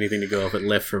gives me anything to go off, it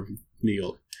left from New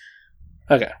York.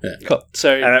 Okay, cool.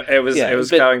 So it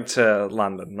was going to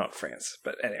London, not France.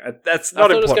 But anyway, that's not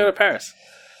important. It was going to Paris.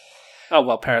 Oh,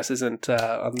 well, Paris isn't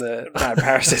on the... No,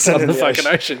 Paris isn't on the fucking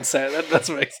ocean, so that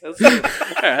doesn't make sense.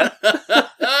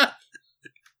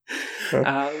 All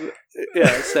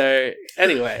right. So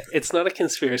anyway, it's not a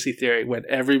conspiracy theory when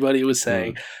everybody was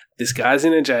saying, this guy's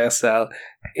in a jail cell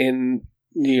in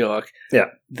New York. Yeah.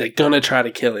 They're going to try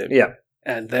to kill him. Yeah.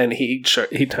 And then he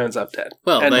turns up dead.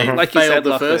 Well, and they failed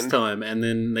the first time, and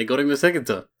then they got him the second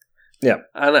time. Yeah.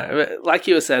 I know. Like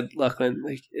you said, Lachlan,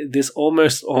 this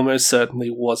almost certainly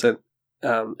wasn't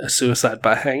a suicide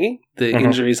by hanging. The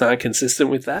injuries aren't consistent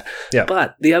with that. Yeah.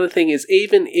 But the other thing is,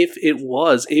 even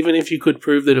if you could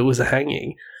prove that it was a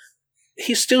hanging,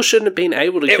 he still shouldn't have been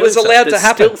able to kill himself. It was allowed to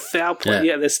happen. Still foul play.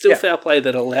 Yeah, there's still foul play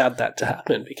that allowed that to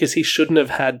happen because he shouldn't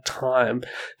have had time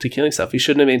to kill himself. He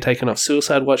shouldn't have been taken off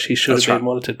suicide watch. He should have been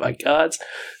monitored by guards.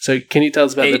 So can you tell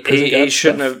us about the prison guard? He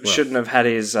shouldn't have had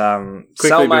his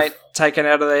cellmate taken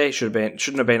out of there. He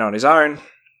shouldn't have been on his own.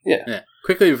 Yeah.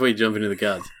 Quickly before you jump into the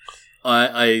guards,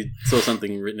 I saw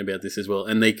something written about this as well,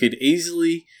 and they could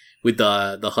easily, with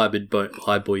the hyoid bone,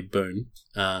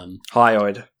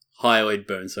 hyoid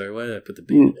bone. Sorry, why did I put the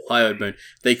B in? Hyoid bone.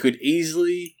 They could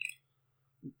easily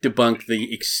debunk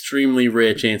the extremely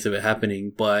rare chance of it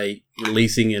happening by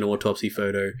releasing an autopsy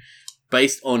photo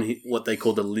based on what they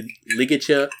call the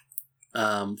ligature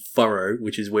furrow,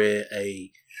 which is where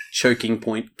a choking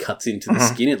point cuts into the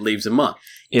skin. It leaves a mark.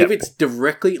 Yep. If it's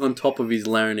directly on top of his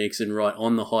larynx and right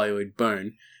on the hyoid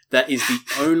bone, that is the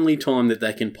only time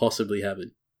that can possibly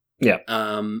happen. Yeah.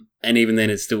 And even then,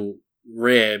 it's still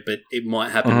rare, but it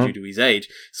might happen due to his age.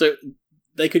 So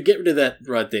they could get rid of that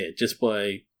right there just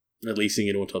by releasing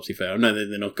an autopsy fail. No,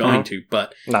 they're not going to,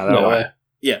 but... No way.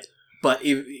 Yeah. But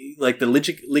if, like the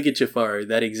ligature furrow,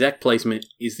 that exact placement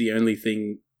is the only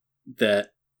thing that,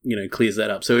 clears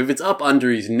that up. So if it's up under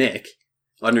his neck,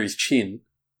 under his chin,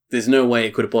 there's no way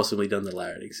it could have possibly done the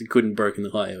larynx. It couldn't have broken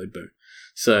the hyoid bone.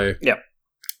 So,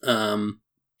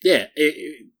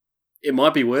 it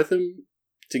might be worth them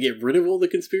to get rid of all the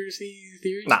conspiracy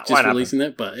theories, just releasing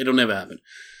that, but it'll never happen.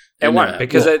 It won't,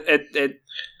 because it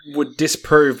would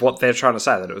disprove what they're trying to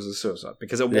say, that it was a suicide,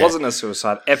 because it wasn't a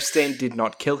suicide. Epstein did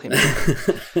not kill him.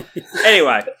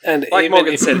 Anyway, and like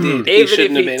Morgan said, even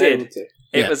if he did,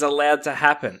 it Yeah. was allowed to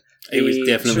happen. It was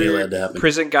definitely allowed to happen.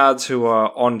 Prison guards who were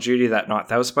on duty that night,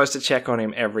 they were supposed to check on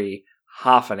him every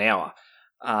half an hour.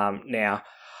 Now,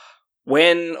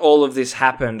 when all of this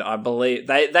happened, I believe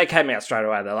they came out straight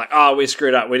away. They're like, "Oh, we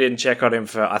screwed up. We didn't check on him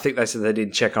for." I think they said they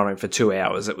didn't check on him for 2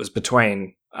 hours. It was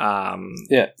between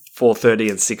 4:30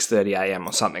 and 6:30 a.m.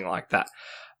 or something like that.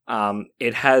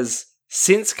 It has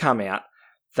since come out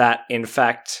that, in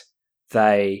fact,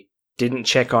 they didn't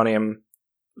check on him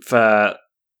for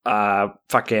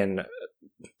fucking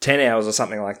 10 hours or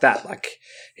something like that. Like,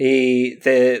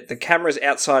 the cameras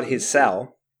outside his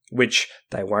cell, which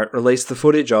they won't release the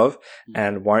footage of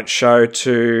and won't show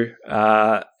to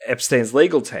Epstein's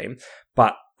legal team,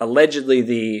 but allegedly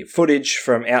the footage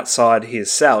from outside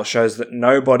his cell shows that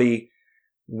nobody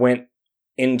went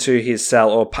into his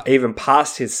cell or even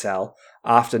past his cell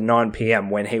after 9 p.m.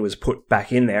 when he was put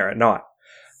back in there at night.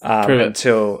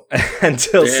 Until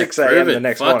 6 a.m. the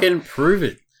next morning. Fucking prove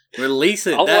it. Release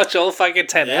it. I'll watch all fucking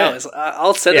 10 hours.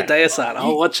 I'll set a day aside.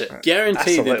 I'll watch it.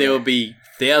 Guarantee that there will be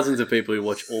thousands of people who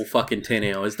watch all fucking 10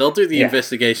 hours. They'll do the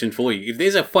investigation for you. If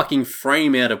there's a fucking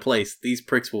frame out of place, these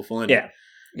pricks will find it.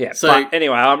 Yeah. So but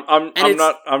anyway,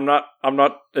 I'm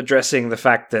not addressing the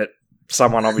fact that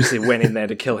someone obviously went in there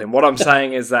to kill him. What I'm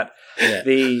saying is that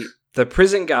the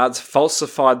prison guards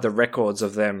falsified the records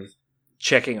of them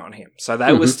checking on him. So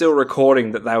they were still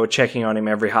recording that they were checking on him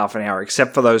every half an hour,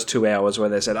 except for those 2 hours where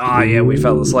they said, we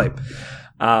fell asleep.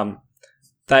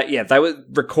 They were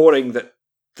recording that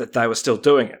they were still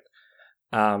doing it.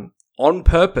 On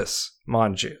purpose,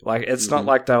 mind you. Like, it's not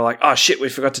like they were like, oh shit, we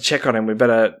forgot to check on him. We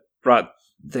better write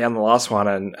down the last one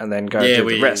and then go do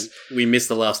the rest. We missed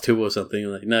the last two or something.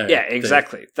 Like, no. Yeah,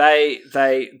 exactly.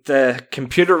 The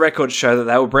computer records show that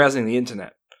they were browsing the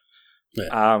internet.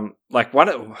 Yeah.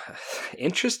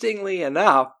 Interestingly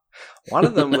enough, one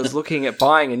of them was looking at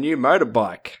buying a new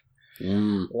motorbike.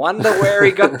 Wonder where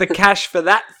he got the cash for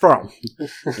that from.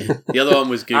 The other one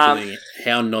was Googling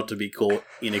how not to be caught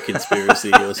in a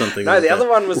conspiracy or something. No, the other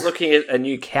one was looking at a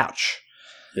new couch.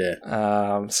 Yeah.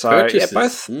 Both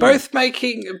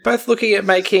looking at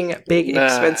making big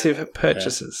expensive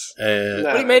purchases.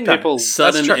 What do you mean?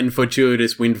 Sudden and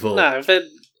fortuitous windfall. No, but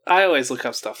I always look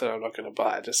up stuff that I'm not going to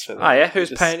buy just for that.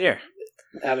 Who's paying you?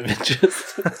 Out of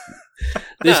interest.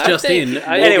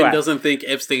 Morgan doesn't think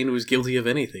Epstein was guilty of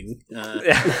anything.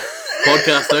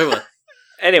 Podcast over.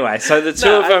 Anyway, so the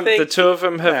two of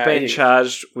them have been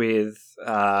charged with.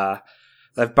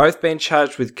 They've both been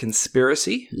charged with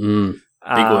conspiracy. Big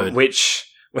word. Which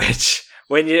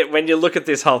when you look at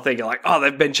this whole thing, you're like, oh,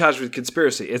 they've been charged with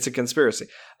conspiracy. It's a conspiracy.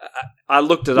 I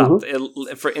looked it up.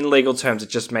 In legal terms, it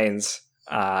just means.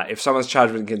 If someone's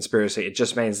charged with conspiracy, it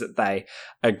just means that they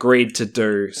agreed to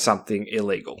do something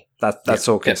illegal. That's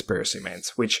all conspiracy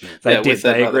means. Which they did.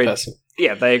 They agreed.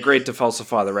 They agreed to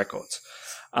falsify the records.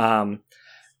 And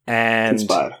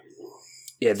Inspired.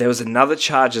 Yeah, there was another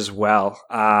charge as well,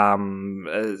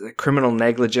 criminal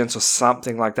negligence or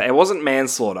something like that. It wasn't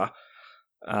manslaughter.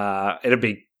 It'd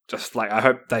be just like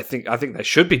I think they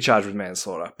should be charged with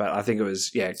manslaughter, but I think it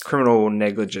was criminal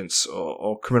negligence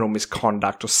or criminal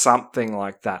misconduct or something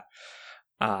like that.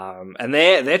 And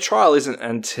their trial isn't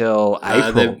until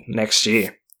April next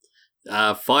year.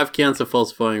 5 counts of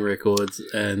falsifying records,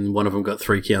 and one of them got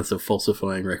 3 counts of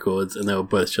falsifying records, and they were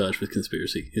both charged with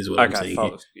conspiracy. Is what I'm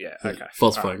saying.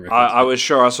 Falsifying records. I was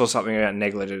sure I saw something about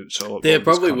negligence or there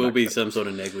probably will be some sort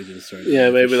of negligence. Yeah,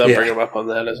 maybe they'll bring them up on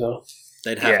that as well.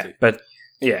 They'd have to, but.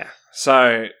 Yeah,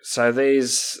 so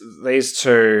these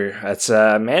two, it's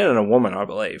a man and a woman, I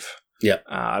believe. Yeah.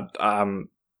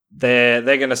 They're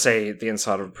going to see the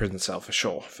inside of a prison cell for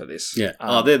sure for this. Yeah.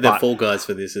 They're fall guys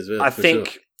for this as well. I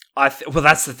think. Well,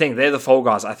 that's the thing. They're the fall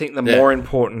guys. I think the more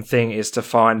important thing is to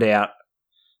find out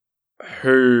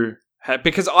who,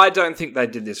 because I don't think they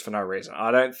did this for no reason.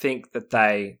 I don't think that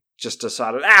they just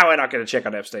decided, we're not going to check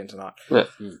on Epstein tonight. Yeah.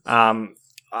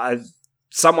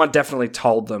 someone definitely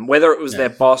told them, whether it was their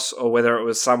boss or whether it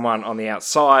was someone on the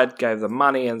outside gave them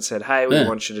money and said, hey, we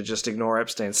want you to just ignore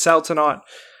Epstein's cell tonight.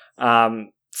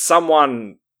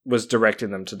 Someone was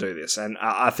directing them to do this. And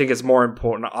I think it's more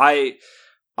important. I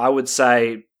would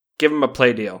say give them a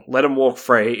plea deal. Let them walk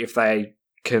free if they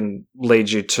can lead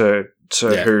you to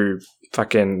who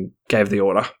fucking gave the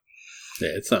order.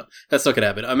 Yeah, that's not going to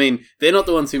happen. I mean, they're not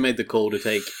the ones who made the call to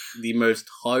take the most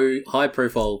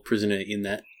high-profile prisoner in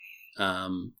that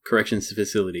corrections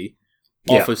facility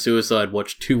off of suicide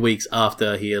watch 2 weeks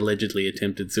after he allegedly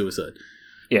attempted suicide.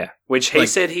 Yeah, which he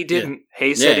said he didn't.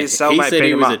 He said his cellmate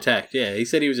beat him up. Attacked. Yeah, he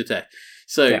said he was attacked.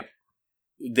 So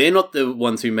they're not the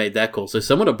ones who made that call. So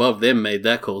someone above them made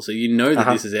that call. So you know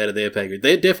that this is out of their pay grade.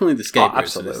 They're definitely the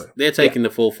scapegoats. Absolutely. They're taking the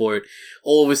fall for it.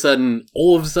 All of a sudden,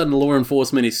 law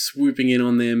enforcement is swooping in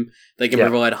on them. They can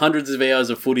provide hundreds of hours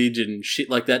of footage and shit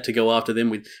like that to go after them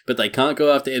with, but they can't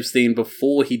go after Epstein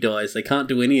before he dies. They can't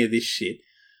do any of this shit.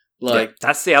 Like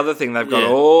that's the other thing. They've got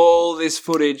all this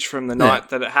footage from the night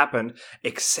that it happened,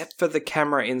 except for the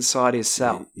camera inside his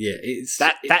cell. Yeah, it's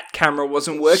that camera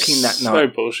wasn't working that night. So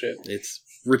bullshit. It's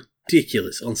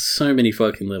ridiculous on so many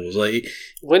fucking levels. Like,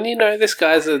 when you know this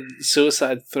guy's a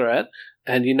suicide threat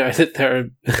and you know that there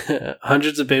are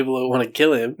hundreds of people who want to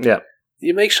kill him,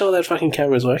 you make sure that fucking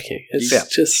camera's working. It's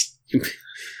just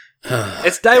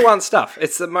it's day one stuff.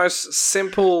 It's the most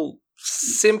simple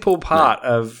part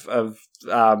of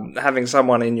having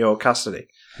someone in your custody.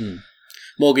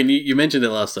 Morgan, you mentioned it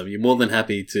last time. You're more than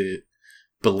happy to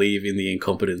believe in the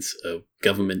incompetence of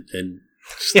government and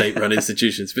state-run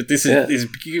institutions, but this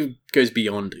goes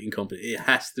beyond incompetent. It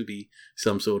has to be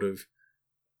some sort of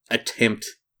attempt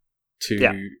to.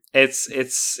 Yeah,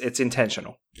 it's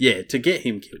intentional. Yeah, to get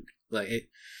him killed. Like it.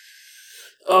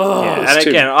 And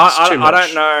again,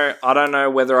 I don't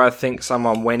know whether I think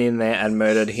someone went in there and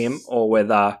murdered him or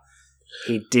whether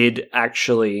he did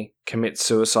actually commit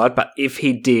suicide. But if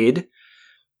he did,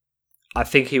 I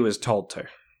think he was told to.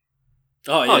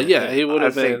 He would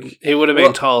have been. He would have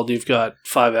been told, "You've got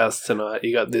 5 hours tonight.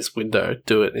 You got this window.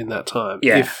 Do it in that time."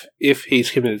 Yeah. If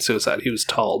he's committed suicide, he was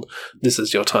told, "This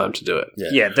is your time to do it."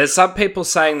 Yeah. There's some people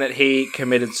saying that he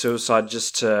committed suicide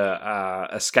just to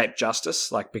escape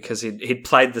justice, like because he'd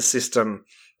played the system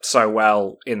so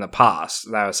well in the past.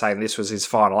 They were saying this was his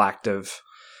final act of,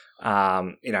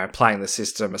 playing the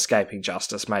system, escaping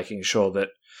justice, making sure that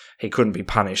he couldn't be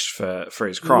punished for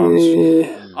his crimes.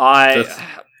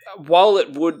 While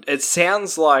it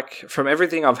sounds like, from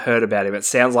everything I've heard about him, it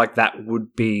sounds like that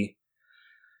would be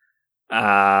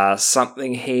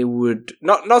something he would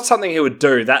not something he would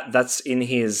do. That's in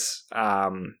his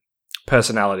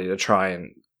personality to try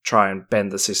and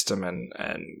bend the system and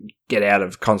get out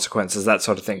of consequences, that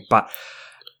sort of thing. But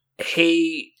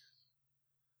he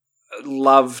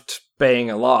loved being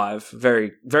alive,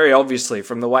 very, very obviously,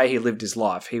 from the way he lived his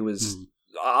life. He was.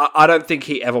 I don't think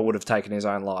he ever would have taken his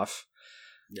own life.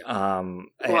 I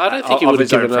don't think he would have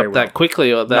given up that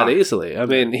quickly or that easily. I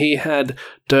mean, he had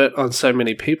dirt on so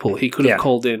many people. He could have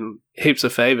called in heaps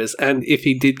of favors, and if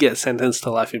he did get sentenced to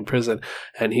life in prison,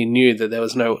 and he knew that there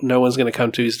was no one's going to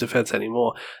come to his defense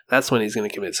anymore, that's when he's going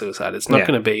to commit suicide. It's not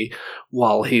going to be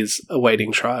while he's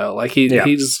awaiting trial. Like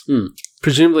he's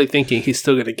presumably thinking he's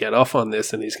still going to get off on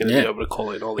this, and he's going to be able to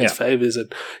call in all these favors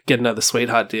and get another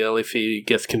sweetheart deal if he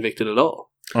gets convicted at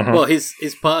all. Well, his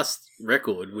past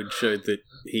record would show that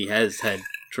he has had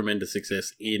tremendous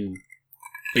success in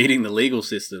beating the legal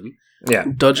system. Yeah.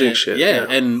 Dodging shit. Yeah,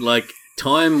 and like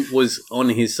time was on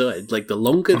his side. Like the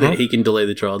longer that he can delay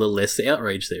the trial, the less the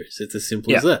outrage there is. It's as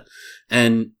simple as that.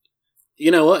 And you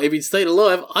know what? If he'd stayed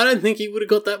alive, I don't think he would have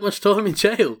got that much time in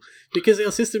jail because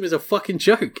our system is a fucking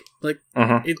joke. Like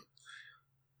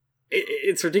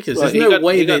it's ridiculous. Well, There's no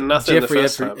way that Jeffrey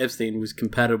Epstein was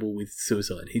compatible with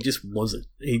suicide. He just wasn't.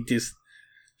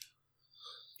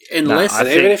 Unless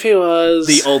even if he was,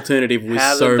 the alternative was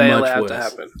so much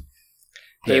worse.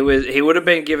 He would have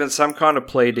been given some kind of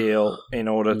plea deal in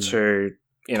order to,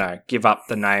 give up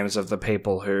the names of the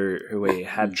people who he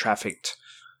had trafficked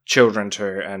children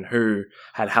to and who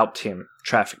had helped him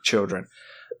traffic children.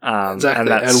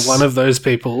 Exactly, and one of those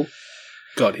people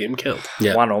got him killed.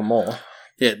 Yeah. One or more.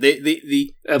 Yeah,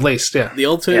 the at least, the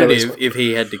alternative, if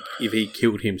he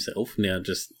killed himself,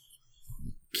 was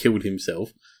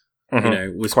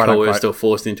coerced or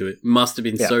forced into it, must have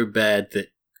been so bad that,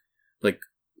 like,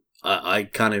 I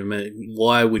can't even imagine.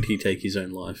 Why would he take his own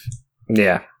life?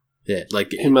 Yeah. Yeah, like...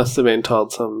 He must have been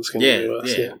told something's going to be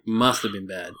worse. Yeah, must have been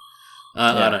bad.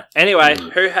 I don't know. Anyway,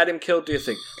 who had him killed, do you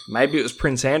think? Maybe it was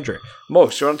Prince Andrew.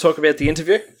 Morgs, do you want to talk about the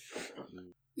interview?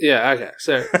 Yeah, okay.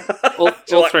 So,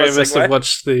 all three of us have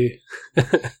watched the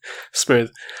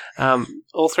smooth.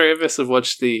 All three of us have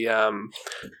watched the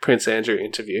Prince Andrew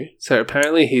interview. So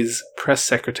apparently his press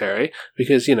secretary,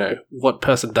 because what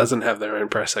person doesn't have their own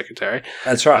press secretary?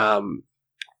 That's right.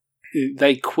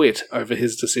 They quit over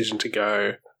his decision to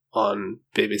go on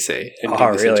BBC. And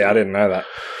really? Interview. I didn't know that.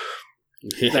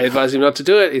 Yeah. They advised him not to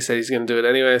do it. He said he's going to do it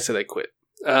anyway, so they quit.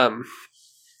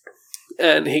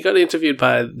 And he got interviewed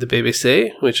by the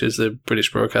BBC, which is the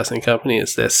British Broadcasting Company.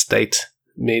 It's their state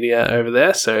media over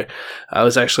there. So I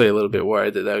was actually a little bit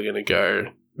worried that they were going to go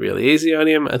really easy on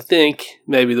him. I think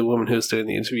maybe the woman who was doing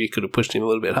the interview could have pushed him a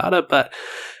little bit harder, but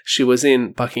she was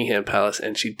in Buckingham Palace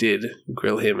and she did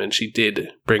grill him and she did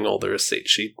bring all the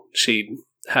receipts. She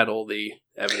had all the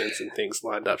evidence and things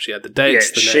lined up. She had the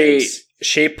dates, the names.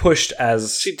 She pushed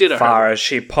as far as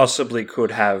she possibly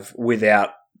could have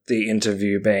without the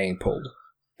interview being pulled.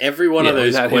 Every one of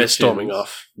those questions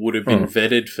would have been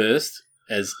vetted first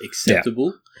as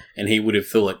acceptable, and he would have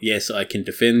thought, yes, I can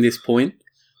defend this point.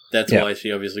 That's why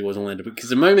she obviously wasn't allowed to. Because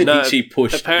the moment she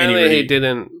pushed, apparently he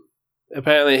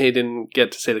didn't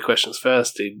get to see the questions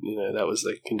first. That was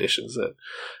the conditions that,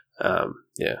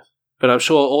 But I'm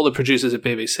sure all the producers at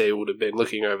BBC would have been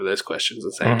looking over those questions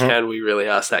and saying, "Can we really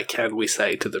ask that? Can we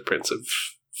say to the Prince of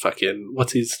fucking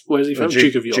where's he from?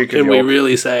 Duke of York. Can we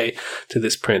really say to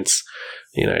this prince,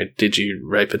 did you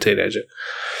rape a teenager?"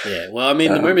 Yeah. Well, I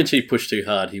mean, the moment she pushed too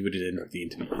hard, he would have ended the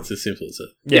interview. It's as simple as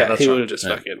that. Yeah, he would have just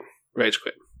fucking rage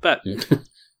quit. But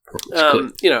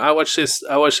I watched this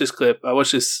clip. I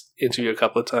watched this interview a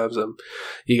couple of times.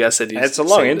 You guys said it's a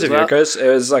long interview because it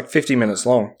was like 50 minutes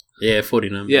long. Yeah,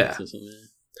 49 minutes or something.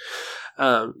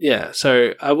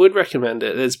 So I would recommend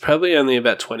it. There's probably only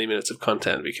about 20 minutes of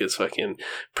content because fucking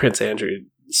Prince Andrew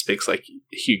speaks like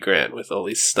Hugh Grant with all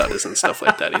these stutters and stuff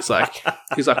like that. He's like,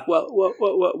 what?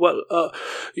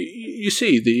 You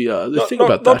see, the thing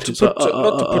about that is not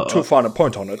to put too fine a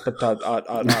point on it, but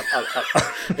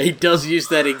he does use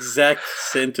that exact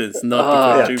sentence,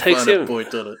 not to put too fine a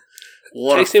point on it.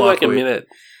 Takes him like a minute.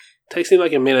 Takes him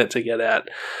like a minute to get out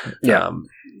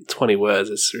 20 words.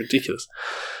 It's ridiculous.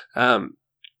 But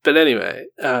anyway,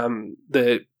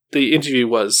 the interview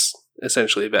was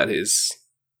essentially about his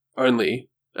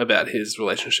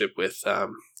relationship with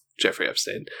Jeffrey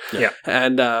Epstein. Yeah.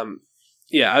 And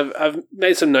I've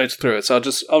made some notes through it, so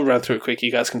I'll run through it quick.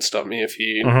 You guys can stop me if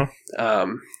you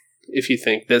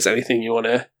think there's anything you want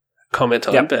to comment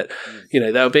on. Yep. But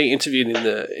they were being interviewed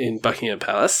in Buckingham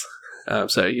Palace.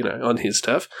 On his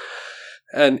turf.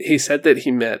 And he said that he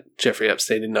met Jeffrey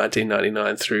Epstein in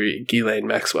 1999 through Ghislaine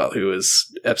Maxwell, who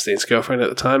was Epstein's girlfriend at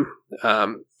the time.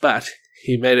 But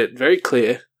he made it very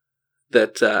clear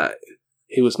that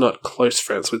he was not close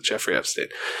friends with Jeffrey Epstein.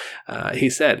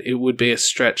 He said it would be a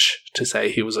stretch to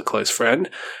say he was a close friend.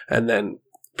 And then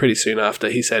pretty soon after,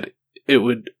 he said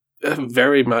it's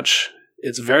very much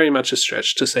a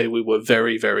stretch to say we were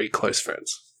very, very close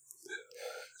friends.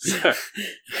 So,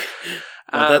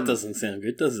 that doesn't sound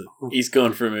good, does it? He's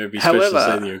gone from a stretch to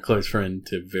say you're a close friend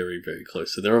to very, very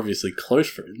close. So they're obviously close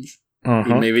friends.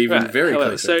 Maybe even very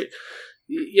close friends. So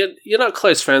you're not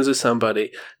close friends with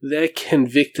somebody. They're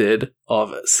convicted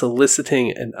of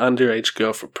soliciting an underage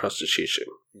girl for prostitution.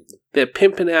 They're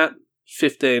pimping out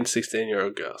 15,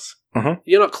 16-year-old girls.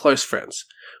 You're not close friends.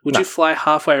 Would you fly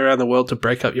halfway around the world to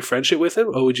break up your friendship with him?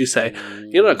 Or would you say,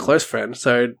 you're not a close friend,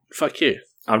 so fuck you?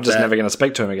 I'm just never going to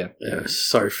speak to him again. Yeah, it's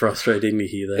so frustrating to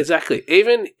hear that. Exactly.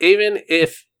 Even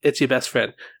if it's your best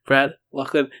friend, Brad,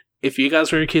 Lachlan, if you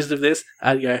guys were accused of this,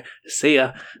 I'd go, see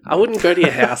ya. I wouldn't go to your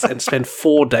house and spend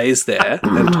 4 days there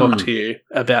and talk to you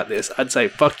about this. I'd say,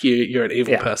 fuck you, you're an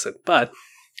evil person. But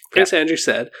Prince Andrew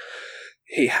said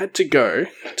he had to go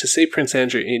to see Prince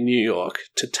Andrew in New York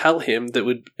to tell him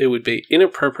that it would be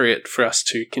inappropriate for us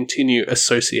to continue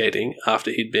associating after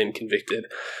he'd been convicted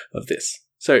of this.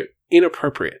 So,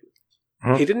 inappropriate.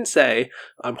 He didn't say,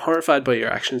 I'm horrified by your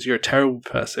actions, you're a terrible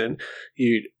person,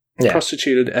 you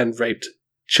prostituted and raped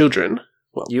children.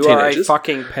 Well, you teenagers. Are a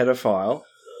fucking pedophile.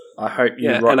 I hope you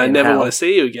rot and I in never hell. want to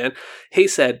see you again. He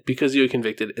said, because you were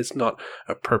convicted, it's not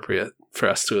appropriate for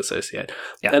us to associate.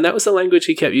 Yeah. And that was the language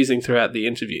he kept using throughout the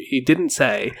interview. He didn't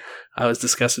say, I was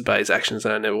disgusted by his actions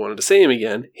and I never wanted to see him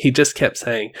again. He just kept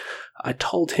saying, I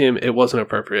told him it wasn't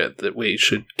appropriate that we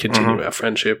should continue our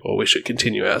friendship or we should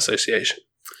continue our association.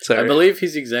 So I believe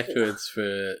his exact words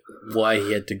for why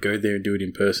he had to go there and do it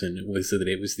in person was that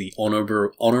it was the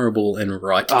honourable and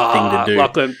right thing to do.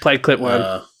 Lachlan, play clip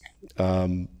one.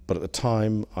 But at the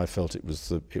time, I felt it was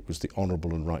the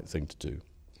honourable and right thing to do,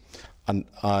 and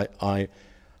I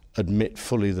admit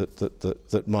fully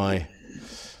that my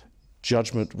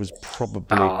judgment was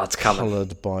probably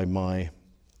coloured by my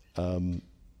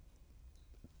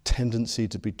tendency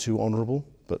to be too honourable,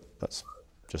 but that's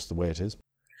just the way it is.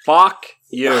 Fuck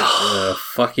you.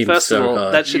 Fuck him First so of all,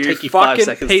 hard. that should You take you 5 fucking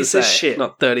seconds piece to of say, shit.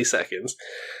 not 30 seconds.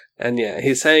 And yeah,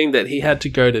 he's saying that he had to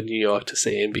go to New York to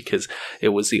see him because it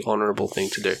was the honourable thing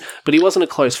to do. But he wasn't a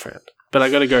close friend. But I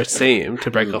got to go see him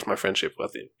to break off my friendship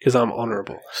with him because I'm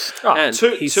honourable. Oh, And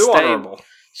too he stayed- honourable.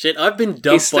 Shit, I've been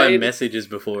dumped by stayed- messages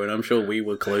before, and I'm sure we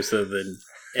were closer than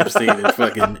Epstein and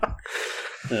fucking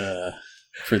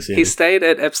Prince Andrew. He stayed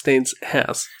at Epstein's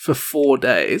house for 4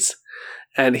 days,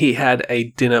 and he had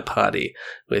a dinner party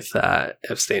with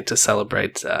Epstein to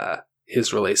celebrate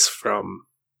his release from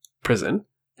prison.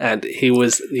 And he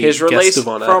was the His guest release of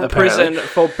honor from apparently. prison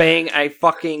for being a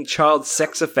fucking child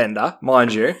sex offender,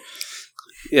 mind you.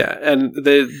 Yeah, and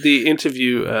the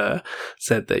interview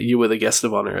said that you were the guest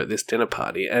of honor at this dinner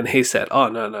party, and he said, "Oh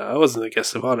no, I wasn't the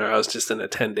guest of honor. I was just an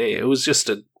attendee.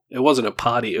 It wasn't a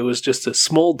party. It was just a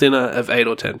small dinner of 8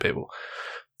 or 10 people.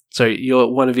 So you're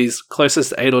one of his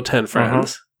closest 8 or 10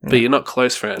 friends, but you're not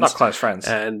close friends. Not close friends.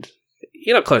 And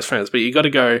you're not close friends, but you got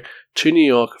to go to New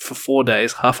York for 4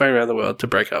 days, halfway around the world, to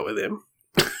break up with him."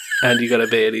 And you got to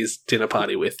be at his dinner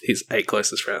party with his 8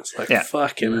 closest friends. Like, Yeah.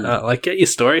 fucking, like, get your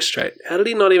story straight. How did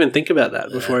he not even think about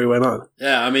that before he went on?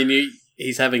 Yeah, I mean,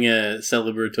 he's having a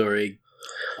celebratory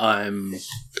I'm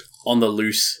on the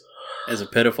loose as a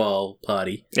pedophile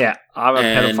party. Yeah, I'm a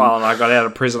pedophile and I got out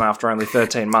of prison after only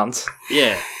 13 months.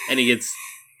 Yeah, and he gets...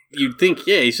 You'd think,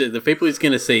 yeah, he said the people he's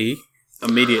going to see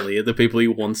immediately are the people he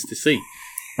wants to see.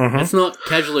 Mm-hmm. It's not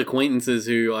casual acquaintances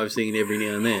who I've seen every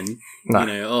now and then.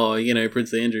 No.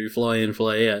 Prince Andrew, fly in,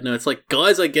 fly out. No, it's like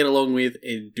guys I get along with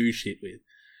and do shit with.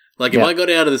 Like, if Yeah. I got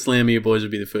out of the Slammy, your boys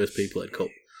would be the first people I'd call.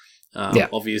 Yeah.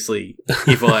 Obviously,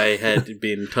 if I had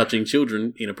been touching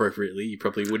children inappropriately, you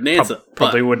probably wouldn't answer.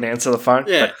 Probably wouldn't answer the phone.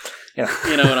 Yeah. But,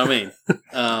 You know what I mean?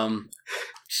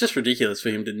 It's just ridiculous for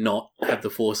him to not have the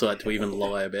foresight to even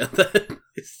lie about that.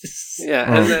 It's just...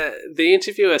 Yeah, and the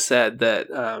interviewer said that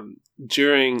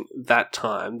during that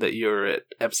time that you were at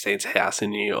Epstein's house in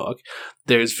New York,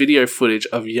 there's video footage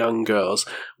of young girls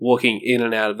walking in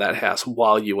and out of that house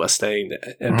while you were staying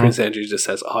there. And Prince Andrew just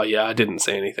says, "Oh yeah, I didn't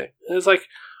see anything." And it's like,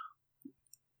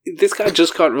 this guy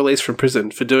just got released from prison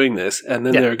for doing this, and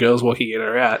then there are girls walking in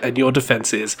or out, and your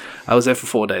defense is, "I was there for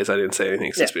 4 days, I didn't see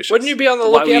anything suspicious." Wouldn't you be on the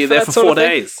Why lookout were you for there that for sort 4 of thing?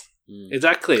 days?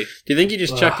 Exactly. Do you think he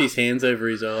just chucked his hands over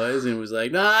his eyes and was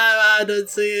like, "No, I don't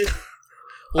see it"?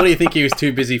 Or do you think he was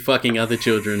too busy fucking other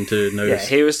children to Yeah, notice?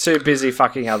 he was too busy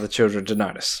fucking other children to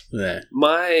notice. Yeah.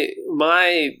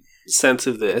 My sense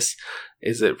of this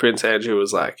is that Prince Andrew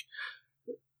was like,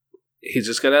 he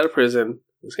just got out of prison.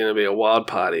 It's going to be a wild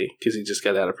party because he just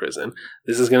got out of prison.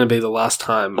 This is going to be the last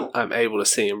time I'm able to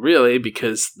see him, really,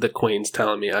 because the Queen's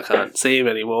telling me I can't see him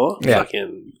anymore. Yeah.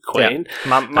 Fucking Queen.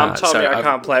 Mum told so me I I've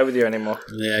can't play with you anymore.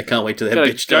 Yeah, I can't wait till that Gotta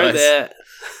bitch go dies. there.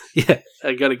 Yeah,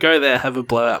 I got to go there, have a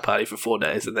blowout party for 4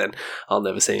 days, and then I'll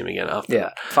never see him again after Yeah,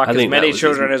 that. fuck I as think that many was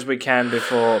children his- as we can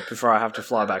before I have to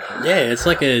fly back home. Yeah, it's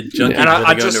like a junkie And that I are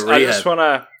going to just rehab. want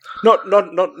to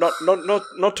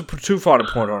not to put too fine a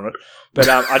point on it, but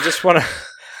I just want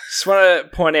to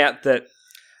point out that,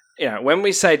 you know, when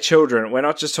we say children, we're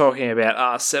not just talking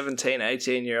about 17,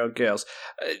 18-year-old girls.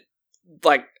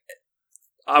 Like,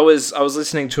 I was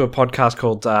listening to a podcast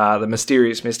called The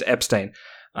Mysterious Mr. Epstein.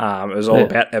 It was all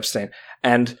about Epstein,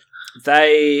 and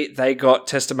they got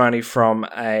testimony from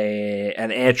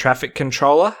an air traffic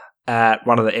controller at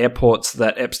one of the airports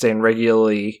that Epstein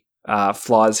regularly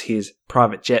flies his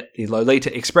private jet, the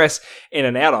Lolita Express, in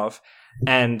and out of,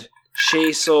 and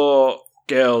she saw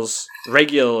girls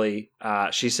regularly,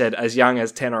 she said, as young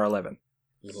as 10 or 11,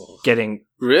 getting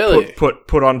Really?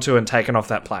 put onto and taken off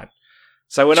that plane.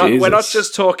 So we're not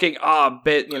just talking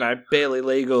barely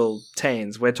legal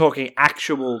teens. We're talking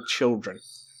actual children.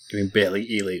 I mean, barely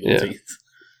illegal teens.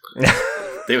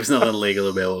 There was nothing legal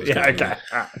about what was going on. Okay.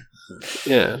 All right.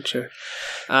 Yeah, sure.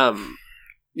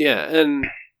 Yeah, and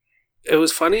it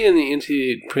was funny in the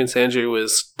interview, Prince Andrew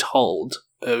was told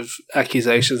of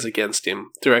accusations against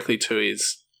him directly to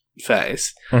his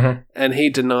face, and he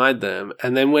denied them.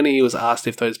 And then when he was asked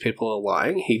if those people are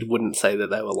lying, he wouldn't say that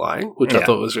they were lying, which I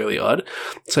thought was really odd.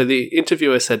 So the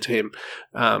interviewer said to him,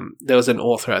 there was an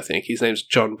author, I think, his name's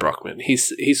John Brockman. He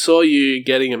saw you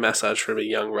getting a massage from a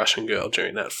young Russian girl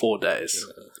during that 4 days.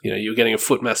 You know, you were getting a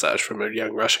foot massage from a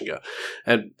young Russian girl.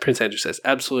 And Prince Andrew says,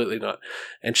 absolutely not.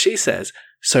 And she says,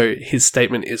 so his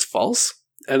statement is false?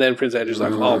 And then Prince Andrew's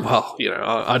like, oh, well, you know,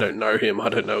 I don't know him. I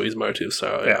don't know his motives,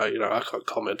 so, I can't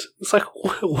comment. It's like,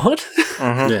 what?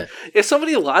 Yeah. If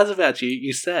somebody lies about you,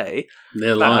 you say...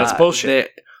 They're lying. That's bullshit.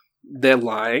 They're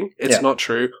lying. It's not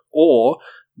true. Or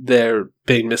they're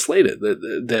being misled.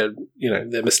 They're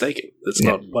mistaken. That's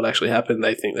not what actually happened.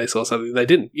 They think they saw something they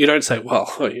didn't. You don't say,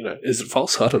 well, is it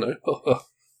false? I don't know.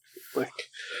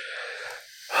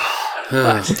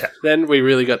 But then we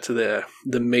really got to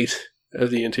the meat of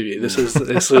the interview. This was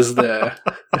the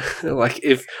like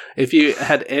if you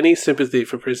had any sympathy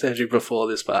for Prince Andrew before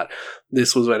this part,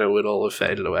 this was when it would all have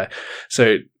faded away.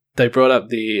 So they brought up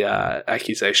the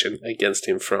accusation against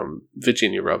him from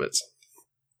Virginia Roberts.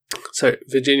 So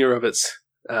Virginia Roberts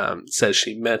says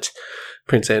she met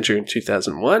Prince Andrew in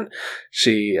 2001.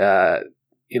 She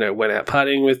went out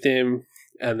partying with him,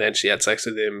 and then she had sex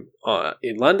with him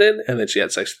in London, and then she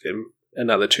had sex with him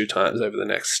another 2 times over the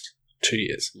next 2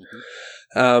 years.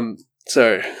 Mm-hmm.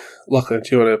 So, Lachlan, do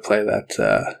you want to play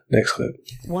that next clip?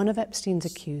 One of Epstein's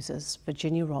accusers,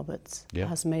 Virginia Roberts,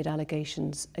 has made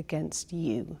allegations against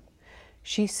you.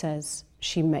 She says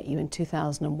she met you in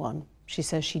 2001. She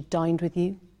says she dined with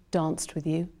you, danced with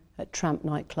you at Tramp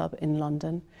nightclub in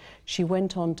London. She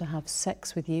went on to have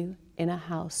sex with you in a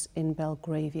house in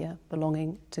Belgravia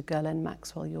belonging to Ghislaine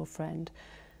Maxwell, your friend.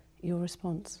 Your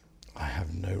response? I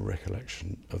have no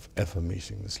recollection of ever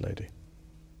meeting this lady.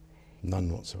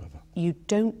 None whatsoever. You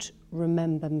don't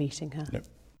remember meeting her? No.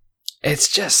 It's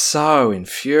just so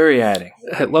infuriating.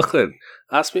 Hey, Lachlan,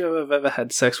 ask me if I've ever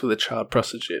had sex with a child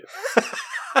prostitute.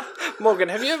 Morgan,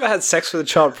 have you ever had sex with a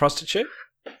child prostitute?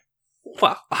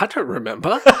 Well, I don't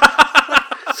remember.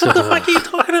 What the fuck are you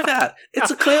talking about?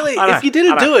 It's clearly, if you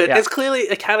didn't do it, it's clearly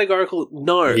a categorical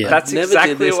no. Yeah. That's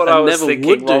exactly what I was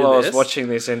thinking while I was watching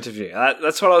this interview.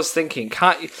 That's what I was thinking.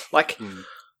 Can't you,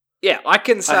 yeah, I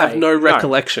can say... I have no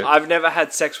recollection. I've never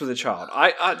had sex with a child.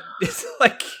 It's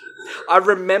like... I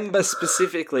remember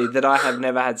specifically that I have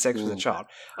never had sex with a child.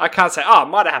 I can't say, it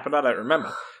might have happened, I don't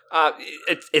remember.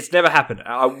 It's never happened.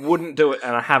 I wouldn't do it,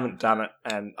 and I haven't done it,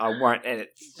 and I won't, and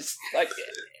it's just like...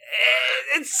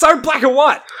 It's so black and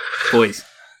white. Boys,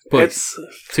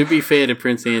 to be fair to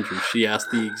Prince Andrew, she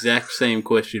asked the exact same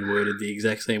question, worded the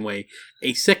exact same way,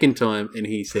 a second time, and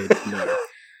he said no.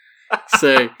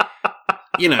 So,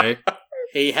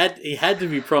 he had to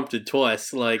be prompted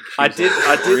twice. Like, I did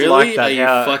really? like that. Are you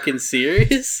fucking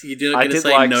serious? You're not going to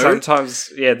say like no? Sometimes,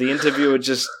 the interviewer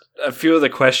just... A few of the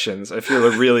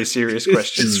really serious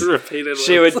questions. Just repeated.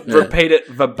 She would repeat it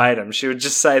verbatim. She would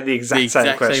just say the exact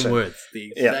same question. Same words.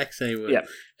 The exact same words. Yeah.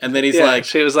 And then he's like...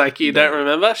 She was like, you don't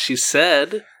remember? She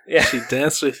said she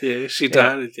danced with you. She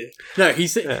dined with you. No, he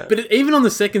said... But even on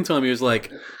the second time, he was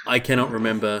like, I cannot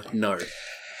remember, no.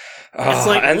 It's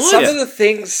like, and what? some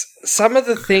of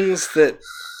the things that...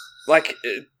 Like...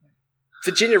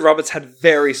 Virginia Roberts had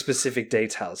very specific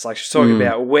details. Like, she's talking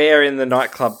about where in the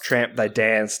nightclub Tramp they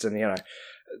danced, and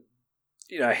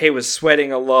he was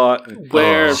sweating a lot.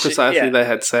 Where precisely they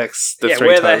had sex.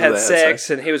 Where they had sex,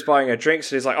 and he was buying her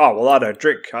drinks, and he's like, "Oh, well, I don't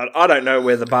drink. I don't know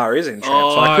where the bar is in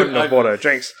Tramp, so I couldn't have bought her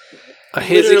drinks." I've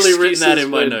literally written that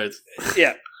in my notes.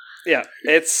 Yeah,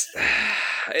 it's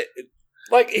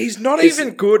like he's not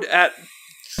even good at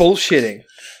bullshitting.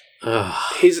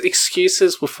 His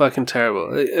excuses were fucking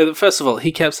terrible. First of all,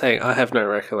 he kept saying, "I have no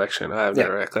recollection. I have no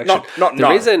recollection."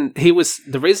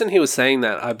 The reason he was saying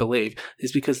that, I believe,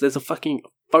 is because there's a fucking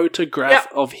photograph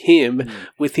of him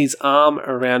with his arm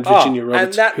around Virginia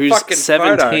Roberts, who's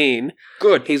 17.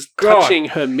 Good. He's touching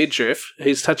her midriff.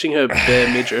 He's touching her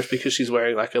bare midriff because she's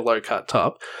wearing like a low cut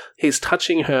top. He's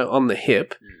touching her on the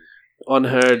hip. On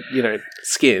her,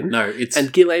 skin.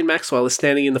 And Ghislaine Maxwell is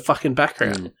standing in the fucking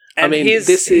background. And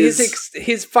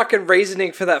his fucking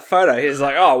reasoning for that photo, he's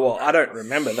like, "Oh, well, I don't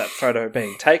remember that photo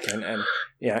being taken," and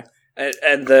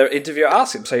and the interviewer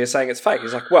asks him, "So you're saying it's fake?"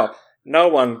 He's like, "Well, no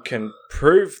one can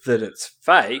prove that it's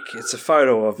fake. It's a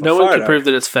photo of a photo. No one can prove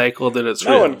that it's fake or that it's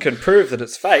real. No one can prove that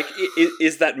it's fake.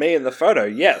 Is that me in the photo?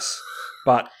 Yes,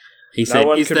 but he said,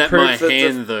 "Is that my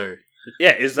hand though?"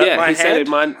 Yeah, is that my hand? He said it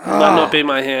might not be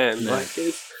my hand. No.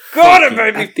 God, it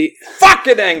made me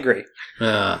fucking angry.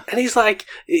 And he's like,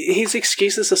 his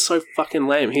excuses are so fucking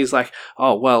lame. He's like,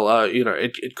 "Oh, well,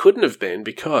 it couldn't have been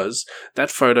because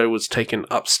that photo was taken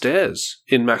upstairs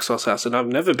in Maxwell's house, and I've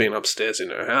never been upstairs in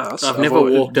her house. I've never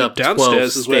walked up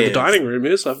downstairs is where the dining room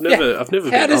is. I've never been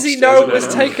upstairs. How does he know it was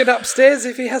taken upstairs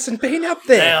if he hasn't been up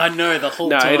there?" Yeah, I know the whole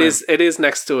time. No, it is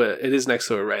next to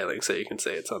a railing, so you can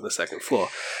see it's on the second floor.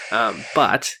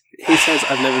 But he says,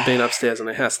 "I've never been upstairs in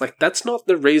a house." Like, that's not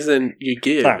the reason you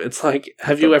give. No. It's like,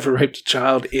 "Have you ever raped a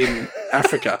child in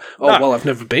Africa?" "Oh, well, I've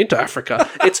never been to Africa."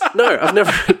 It's, "No, I've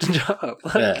never raped a child."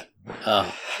 Like,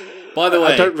 By the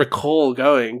way, I don't recall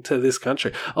going to this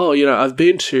country. Oh, I've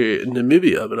been to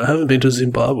Namibia, but I haven't been to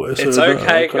Zimbabwe. So It's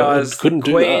okay, guys. Couldn't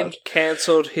the Queen do that.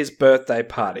 cancelled his birthday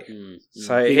party.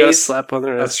 So He got a he's... slap on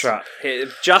the wrist. That's right.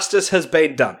 Justice has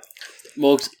been done.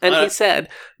 Morgs, And he said,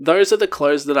 those are the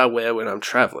clothes that I wear when I'm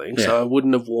travelling, so I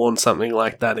wouldn't have worn something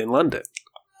like that in London.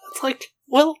 It's like,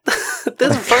 well,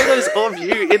 there's photos of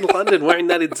you in London wearing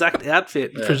that exact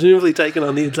outfit, presumably taken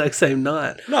on the exact same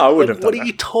night. No, I wouldn't have done What are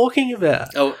you talking about?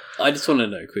 Oh, I just want to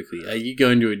know quickly, are you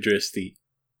going to address the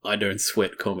 "I don't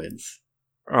sweat" comments?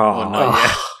 Oh, Or not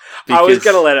yet? I was Because-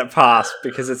 going to let it pass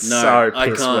because it's so I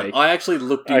piss can't. weak. I actually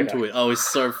looked into it. I was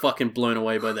so fucking blown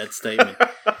away by that statement.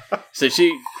 So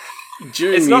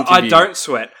during It's the not I interview- don't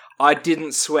sweat. I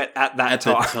didn't sweat at that at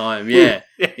time. the time, yeah.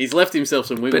 He's left himself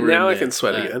some wiggle But room now I there. can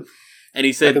sweat again. And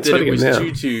he said I can that sweat it was again now.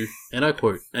 due to, and I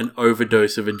quote, an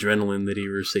overdose of adrenaline that he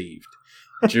received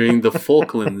during the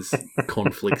Falklands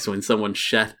conflicts when someone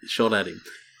shot at him.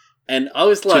 And I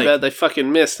was Too like, bad they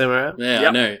fucking missed, am I right? yeah,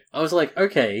 I know. I was like,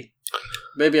 okay,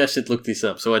 maybe I should look this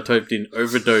up. So I typed in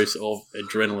overdose of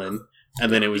adrenaline,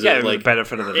 and then it was Yeah, it was like the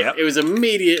benefit of the doubt. it was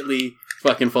immediately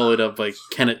fucking followed up by,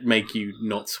 can it make you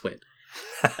not sweat?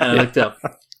 And I looked up,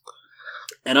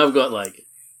 and I've got like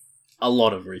a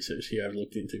lot of research here I've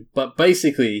looked into. But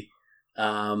basically,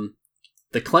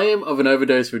 the claim of an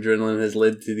overdose of adrenaline has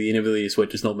led to the inability to sweat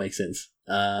does not make sense.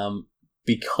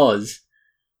 Because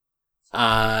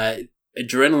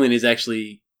adrenaline is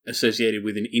actually associated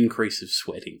with an increase of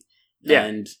sweating. Yeah.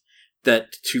 And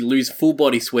that to lose full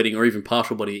body sweating or even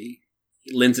partial body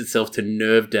lends itself to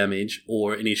nerve damage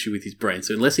or an issue with his brain.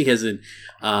 So unless he has an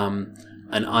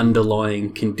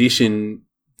underlying condition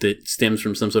that stems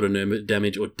from some sort of nerve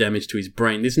damage or damage to his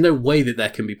brain, there's no way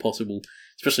that can be possible,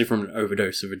 especially from an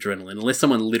overdose of adrenaline, unless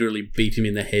someone literally beat him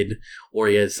in the head or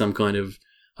he has some kind of,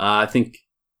 I think,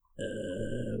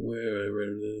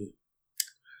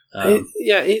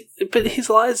 but his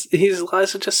lies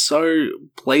are just so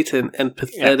blatant and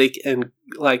pathetic and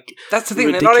like That's the thing.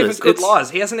 ridiculous. They're not even good It's- lies.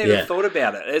 He hasn't even Yeah. thought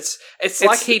about it. It's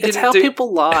like he didn't It's how do.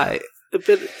 people lie,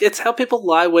 but it's how people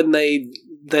lie when they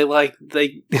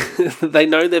they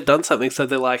know they've done something, so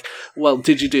they're like, well,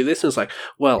 did you do this? And it's like,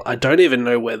 well, I don't even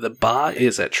know where the bar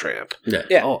is at Tramp. Yeah.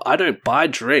 Yeah. Oh, I don't buy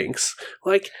drinks.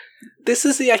 Like, this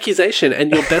is the accusation,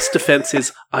 and your best defense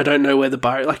is, I don't know where the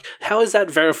bar is. Like, how is that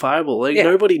verifiable? Like, Yeah.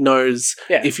 nobody knows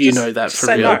Yeah, if you just- know that just for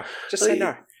say real. no. Just say Like,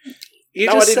 no. You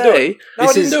No, just I didn't do say, it. No, I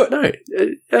This didn't is- do it. no,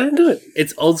 I didn't do it.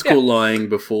 It's old school lying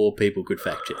before people could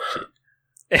fact check shit.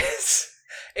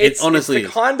 It's honestly the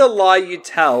is. kind of lie you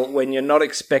tell when you're not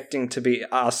expecting to be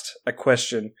asked a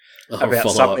question about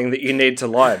follow-up. something that you need to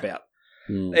lie about.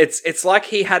 Hmm. It's like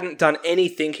he hadn't done any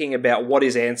thinking about what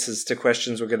his answers to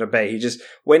questions were going to be. He just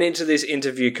went into this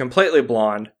interview completely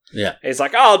blind. Yeah. He's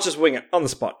like, "Oh, I'll just wing it on the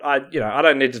spot. I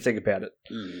don't need to think about it."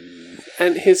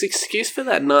 And his excuse for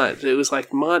that night, it was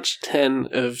like March 10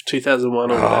 of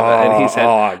 2001 or whatever, and he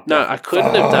said, no, I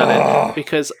couldn't have done it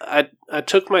because I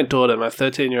took my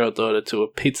 13-year-old daughter, to a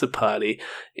pizza party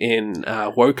in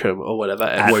Woking or whatever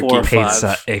at 4 or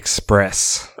 5.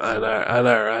 Express. I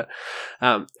know,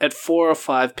 right? At 4 or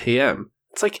 5 p.m.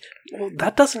 It's like, well,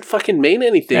 that doesn't fucking mean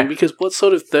anything because what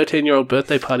sort of 13-year-old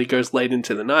birthday party goes late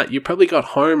into the night? You probably got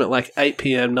home at like 8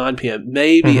 p.m., 9 p.m.,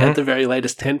 maybe at the very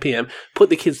latest 10 p.m., put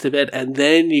the kids to bed, and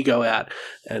then you go out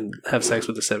and have sex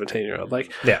with a 17-year-old.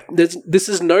 Like, this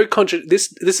is no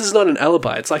this is not an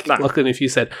alibi. It's like, Lachlan, if you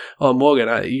said, oh,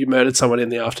 Morgan, you murdered someone in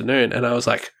the afternoon, and I was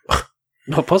like,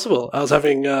 not possible. I was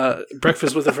having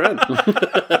breakfast with a friend.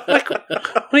 Like,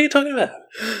 what are you talking about?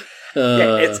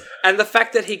 And the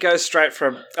fact that he goes straight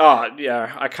from,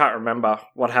 I can't remember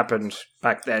what happened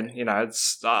back then.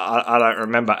 I don't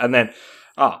remember. And then,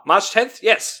 March 10th,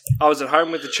 yes, I was at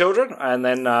home with the children, and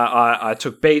then I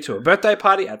took B to a birthday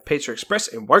party at Pizza Express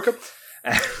in Woking.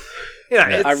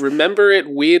 I remember it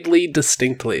weirdly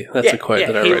distinctly. That's a quote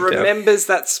that I wrote down. He remembers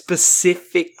that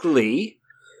specifically.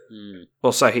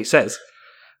 Well, so he says.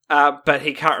 But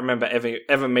he can't remember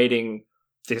ever meeting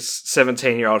this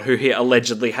 17-year-old who he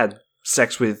allegedly had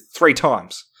sex with 3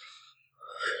 times.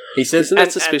 He says, isn't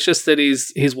it suspicious that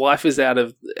his wife is out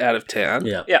of town?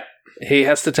 Yeah. Yeah. He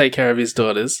has to take care of his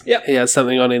daughters. Yep. He has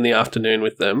something on in the afternoon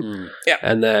with them. Yeah.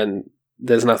 And then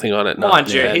there's nothing on at night.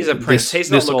 Mind you, he's a prince. He's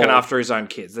not looking after his own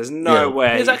kids. There's no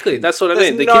way. Exactly. That's what I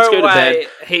There's mean. The no kids go to bed. way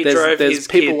he There's drove his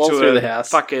people kid all to through a the house.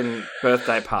 fucking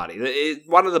birthday party.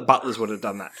 One of the butlers would have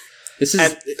done that. This is.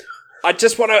 And I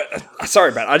just want to...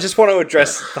 Sorry, Matt. I just want to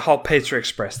address the whole Pizza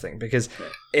Express thing, because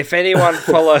if anyone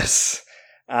follows,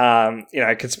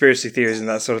 conspiracy theories and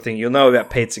that sort of thing, you'll know about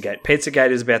Pizzagate.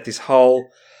 Pizzagate is about this whole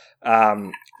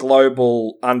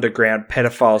global underground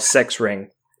pedophile sex ring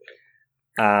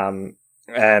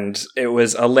and it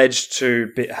was alleged to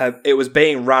it was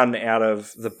being run out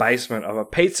of the basement of a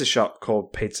pizza shop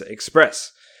called Pizza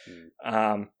Express.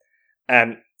 And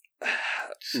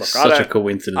look, such a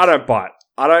coincidence. I don't buy it.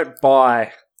 I don't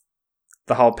buy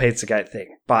the whole Pizzagate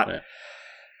thing, but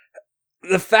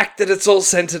the fact that it's all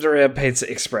centered around Pizza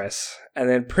Express, and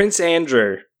then Prince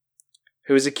Andrew,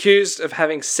 who is accused of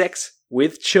having sex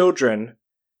with children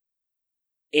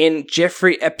in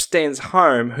Jeffrey Epstein's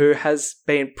home, who has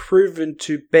been proven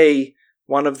to be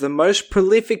one of the most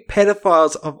prolific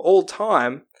pedophiles of all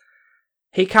time.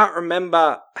 He can't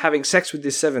remember having sex with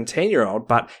this 17-year-old,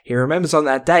 but he remembers on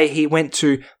that day he went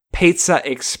to Pizza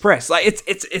Express. Like,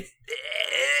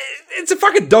 it's a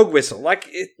fucking dog whistle. Like,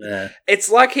 it's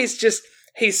like he's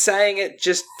saying it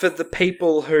just for the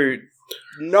people who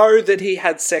know that he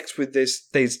had sex with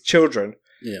these children.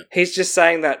 Yeah. He's just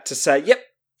saying that to say, yep,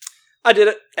 I did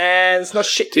it, and there's not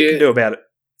shit you can do about it.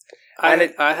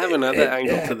 I have another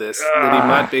angle to this that he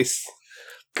might be.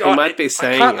 God, he might be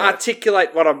saying. I can't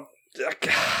articulate what I'm.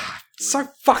 So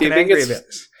fucking angry about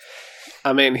this.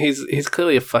 I mean, he's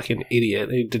clearly a fucking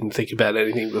idiot. He didn't think about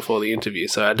anything before the interview,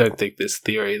 so I don't think this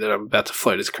theory that I'm about to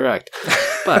float is correct.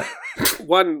 But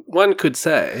one could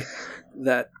say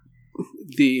that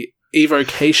the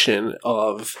evocation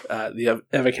of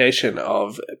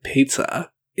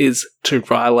pizza is to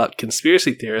rile up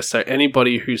conspiracy theorists. So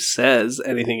anybody who says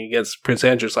anything against Prince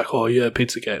Andrew is like, oh yeah,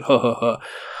 Pizzagate, ha ha ha.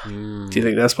 Do you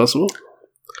think that's possible?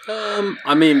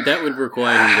 I mean, that would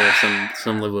require him to have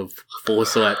some level of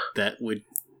foresight that would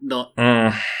not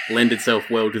lend itself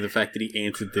well to the fact that he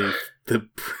answered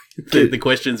the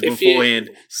questions beforehand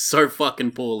so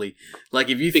fucking poorly. Like,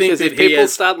 if you think that if people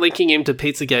start linking him to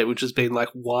Pizzagate, which has been like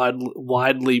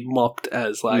widely mocked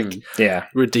as like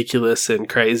ridiculous and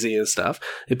crazy and stuff,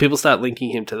 if people start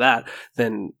linking him to that,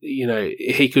 then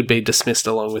he could be dismissed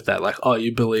along with that. Like, oh,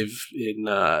 you believe in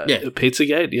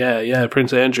Pizzagate? Yeah,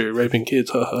 Prince Andrew raping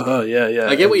kids. Ha ha ha. Yeah.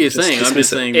 I get what you're saying. I'm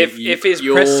just saying if his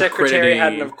press secretary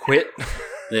hadn't have quit.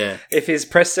 Yeah. If his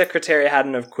press secretary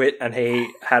hadn't have quit and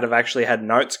he had have actually had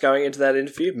notes going into that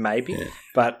interview, maybe. Yeah.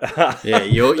 But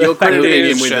you're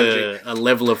crediting him with a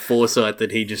level of foresight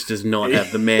that he just does not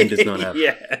have. The man does not have.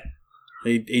 Yeah.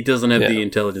 He doesn't have the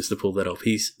intelligence to pull that off.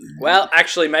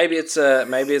 Actually, maybe it's a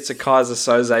Kaiser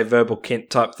Soze verbal Kint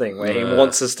type thing where he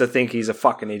wants us to think he's a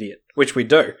fucking idiot, which we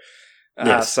do.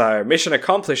 Yes. So mission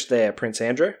accomplished there, Prince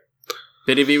Andrew.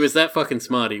 But if he was that fucking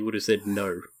smart, he would have said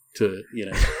no to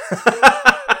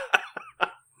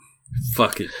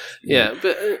fuck it. Yeah,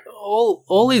 but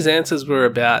all his answers were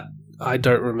about, I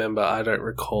don't remember, I don't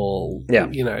recall. Yeah.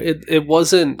 It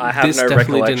wasn't, I have this no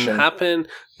definitely recollection. didn't happen.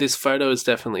 This photo is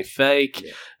definitely fake.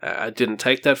 Yeah. I didn't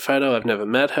take that photo. I've never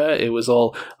met her. It was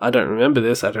all, I don't remember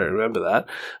this, I don't remember that.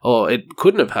 Or it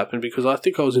couldn't have happened because I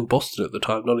think I was in Boston at the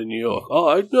time, not in New York. Oh,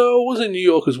 I was in New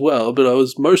York as well, but I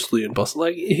was mostly in Boston.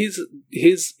 Like,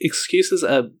 his excuses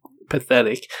are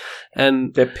pathetic.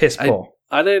 And they're piss poor.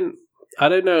 I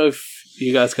don't know if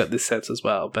you guys got this sense as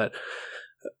well, but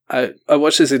I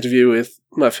watched this interview with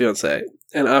my fiance,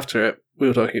 and after it, we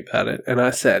were talking about it, and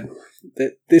I said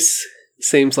that this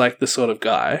seems like the sort of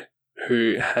guy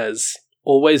who has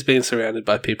always been surrounded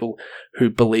by people who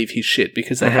believe his shit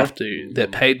because they have to. They're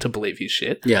paid to believe his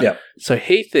shit. Yeah. So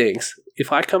he thinks,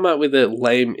 if I come up with a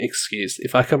lame excuse,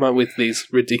 if I come up with these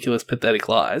ridiculous, pathetic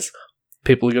lies,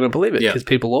 people are going to believe it because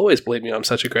people always believe me. I'm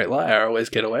such a great liar. I always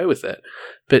get away with it.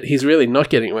 But he's really not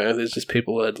getting away with it. It's just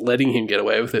people are letting him get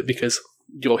away with it because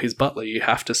you're his butler. You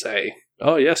have to say,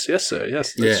 oh, yes, sir.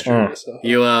 Yes, that's true. So,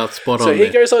 you are spot on. So he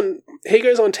goes on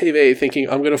TV thinking,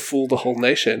 I'm going to fool the whole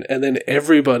nation. And then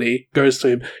everybody goes to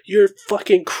him, you're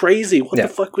fucking crazy. What the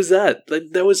fuck was that?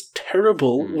 Like, that was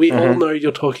terrible. We all know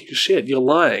you're talking shit. You're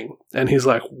lying. And he's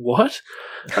like, what?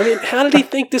 I mean, how did he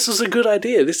think this was a good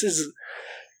idea? This is...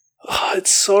 Oh,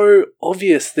 it's so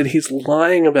obvious that he's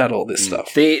lying about all this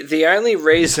stuff. The only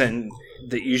reason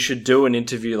that you should do an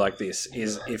interview like this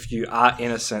is if you are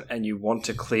innocent and you want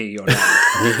to clear your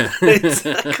name.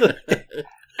 Exactly.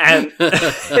 And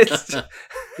it's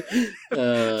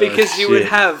because you would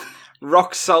have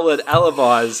rock solid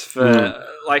alibis for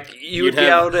you would be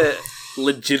able to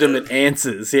legitimate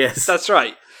answers. Yes, that's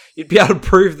right. You'd be able to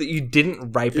prove that you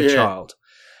didn't rape a child.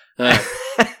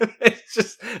 It's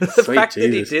just the fact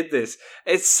that he did this.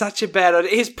 It's such a bad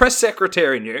idea. His press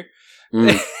secretary knew.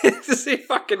 Does he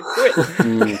fucking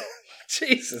quit?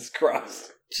 Jesus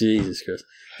Christ.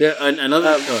 Yeah,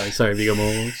 another. Sorry, have you got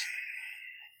more ones?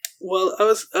 Well, I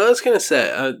was going to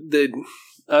say,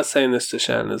 I was saying this to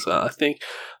Shannon as well. I think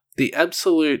the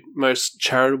absolute most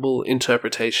charitable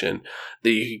interpretation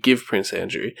that you could give Prince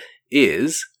Andrew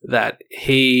is that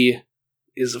he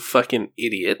is a fucking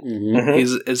idiot. Mm-hmm.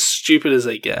 He's as stupid as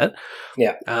they get.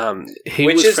 Yeah. He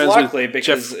Which was is friends likely with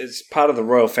because it's part of the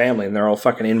royal family and they're all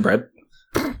fucking inbred.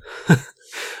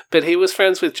 But he was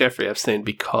friends with Jeffrey Epstein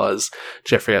because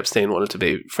Jeffrey Epstein wanted to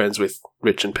be friends with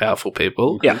rich and powerful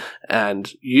people. Yeah. And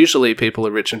usually people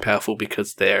are rich and powerful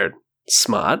because they're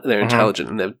smart, they're intelligent,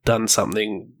 and they've done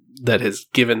something that has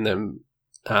given them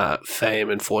fame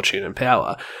and fortune and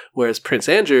power. Whereas Prince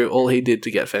Andrew, all he did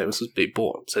to get famous was be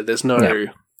born. So there's no,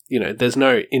 there's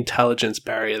no intelligence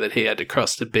barrier that he had to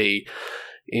cross to be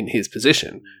in his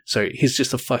position. So he's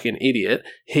just a fucking idiot.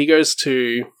 He goes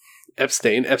to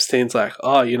Epstein. Epstein's like,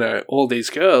 oh, all these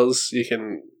girls, you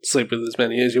can sleep with as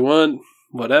many as you want,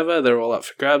 whatever, they're all up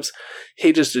for grabs.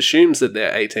 He just assumes that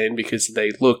they're 18 because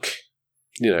they look,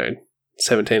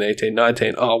 17, 18,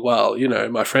 19. Oh, well,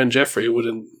 my friend Jeffrey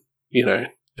wouldn't,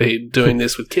 be doing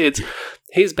this with kids.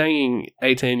 He's banging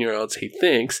 18-year-olds, he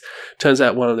thinks. Turns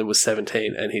out one of them was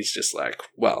 17, and he's just like,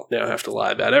 well, now I have to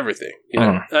lie about everything.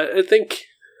 I think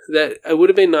that it would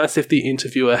have been nice if the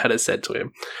interviewer had said to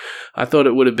him, I thought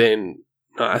it would have been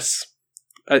nice,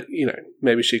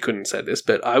 maybe she couldn't say this,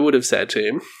 but I would have said to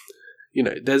him,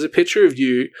 there's a picture of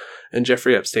you and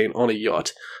Jeffrey Epstein on a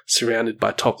yacht surrounded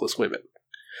by topless women.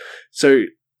 So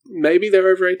maybe they're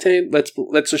over 18.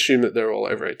 Let's assume that they're all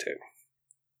over 18.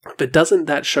 But doesn't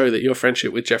that show that your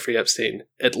friendship with Jeffrey Epstein,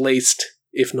 at least,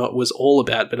 if not was all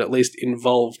about, but at least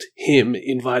involved him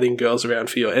inviting girls around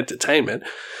for your entertainment?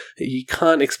 You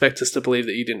can't expect us to believe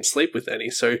that you didn't sleep with any.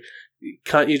 So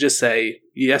can't you just say,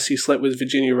 yes, you slept with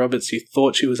Virginia Roberts, you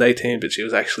thought she was 18, but she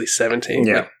was actually 17?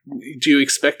 Yeah. Like, do you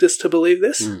expect us to believe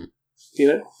this?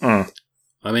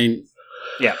 I mean...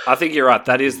 Yeah, I think you're right.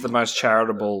 That is the most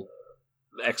charitable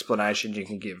explanation you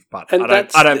can give, but And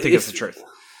I don't think it's the truth.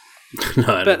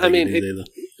 No, I don't think it is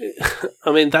either.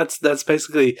 I mean, that's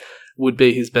basically would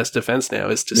be his best defense now,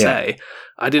 is to say,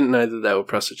 I didn't know that they were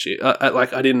prostitutes.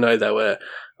 I didn't know they were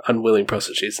unwilling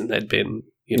prostitutes and they'd been,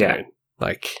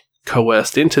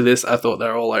 coerced into this. I thought they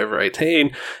were all over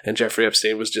 18, and Jeffrey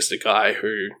Epstein was just a guy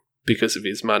who, because of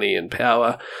his money and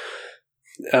power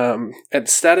and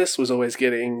status, was always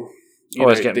getting...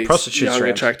 getting these prostitutes young,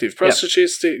 around. attractive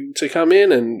prostitutes to come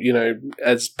in, and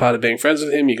as part of being friends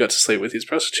with him, you got to sleep with his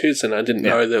prostitutes. And I didn't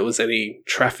know there was any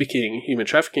human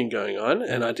trafficking going on,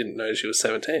 and I didn't know she was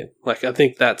 17. Like, I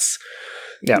think that's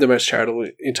the most charitable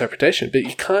interpretation. But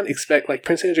you can't expect,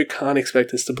 Prince Andrew can't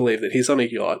expect us to believe that he's on a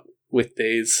yacht with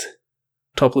these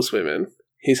topless women.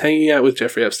 He's hanging out with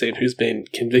Jeffrey Epstein, who's been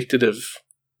convicted of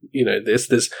this.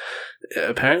 There's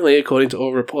apparently, according to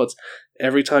all reports,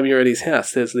 every time you're at his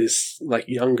house, there's these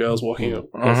young girls walking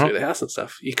all through the house and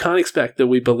stuff. You can't expect that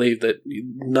we believe that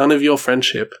none of your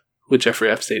friendship with Jeffrey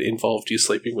Epstein involved you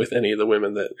sleeping with any of the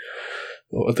women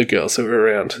or the girls that were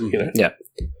around. Yeah.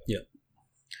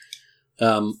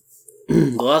 The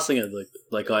last thing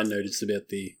I noticed about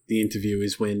the interview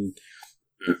is when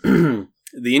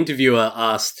the interviewer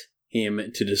asked him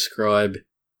to describe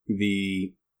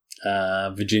the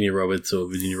Virginia Roberts or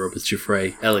Virginia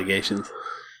Roberts-Giuffre allegations.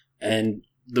 And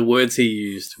the words he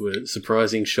used were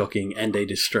surprising, shocking, and a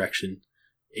distraction.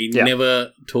 He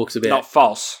never talks about... Not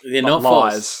false. They're not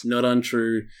lies. False, not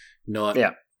untrue, not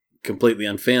completely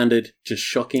unfounded, just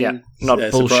shocking, not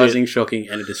bullshit. Surprising, shocking,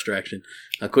 and a distraction.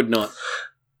 I could not...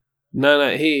 No,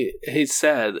 he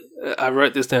said, I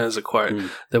wrote this down as a quote,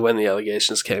 that when the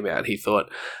allegations came out, he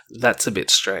thought, that's a bit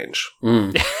strange.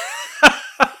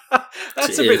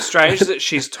 That's a bit strange that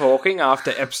she's talking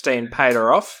after Epstein paid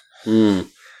her off.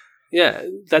 Yeah,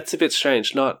 that's a bit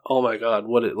strange. Not, oh my god,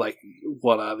 what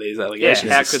are these allegations?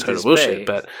 Yeah, how could this bullshit, be?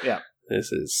 But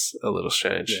this is a little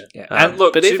strange. Yeah. And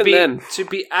look, but to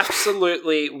be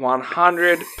absolutely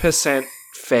 100%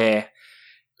 fair,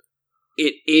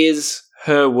 it is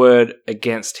her word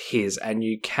against his, and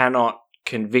you cannot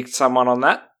convict someone on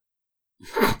that.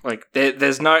 There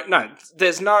is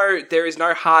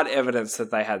no hard evidence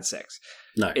that they had sex.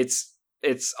 No,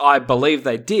 it's I believe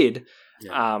they did.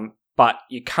 Yeah. But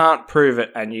you can't prove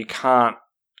it, and you can't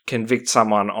convict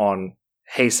someone on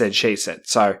he said, she said.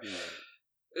 So,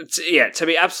 to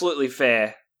be absolutely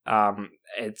fair,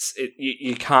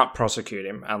 you can't prosecute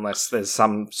him unless there's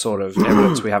some sort of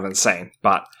evidence we haven't seen.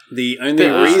 But the only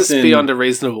reason beyond a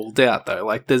reasonable doubt,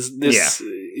 though, there's this,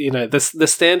 the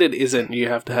standard isn't you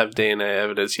have to have DNA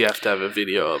evidence, you have to have a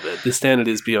video of it. The standard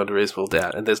is beyond a reasonable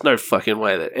doubt, and there's no fucking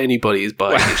way that anybody is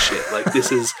buying this shit.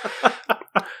 This is.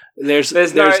 There's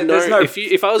no.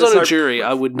 If I was on a jury,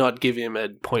 I would not give him a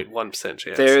 0.1%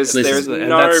 chance. There's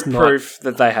no proof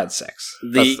that they had sex.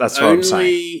 That's what I'm saying.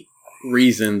 The only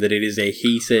reason that it is a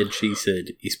he said, she said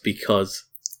is because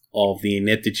of the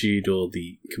ineptitude or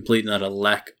the complete and utter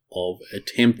lack of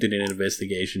attempted an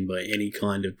investigation by any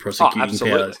kind of prosecuting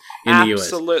powers in the US.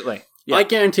 Absolutely. Yeah. I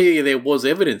guarantee you there was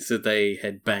evidence that they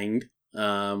had banged.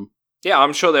 Yeah,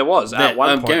 I'm sure there was at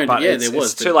one point, but there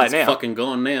was. It's too late now. It's fucking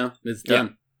gone now. It's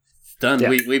done. It's done. Yeah.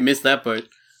 We missed that boat.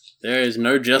 There is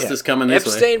no justice coming this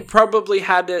way. Epstein probably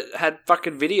had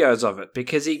fucking videos of it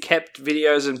because he kept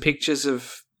videos and pictures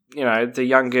of, you know, the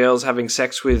young girls having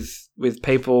sex with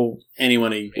people.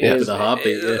 Anyone with a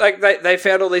heartbeat. Yeah. Like they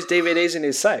found all these DVDs in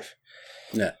his safe.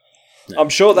 Yeah. I'm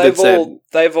sure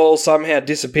they've all somehow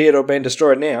disappeared or been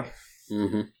destroyed now.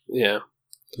 Mm-hmm. Yeah.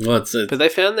 Well, but they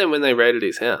found them when they raided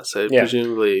his house, so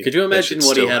presumably... Could you imagine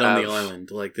what he had on the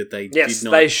island? Like that they yes, did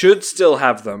not... they should still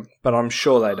have them, but I'm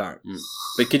sure they don't.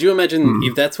 But could you imagine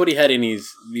if that's what he had in his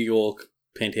New York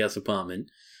penthouse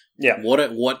apartment? Yeah.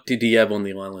 What did he have on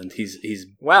the island? His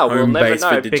we'll home never base know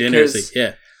for degeneracy.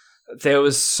 because there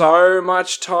was so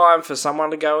much time for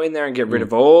someone to go in there and get rid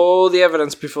of all the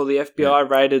evidence before the FBI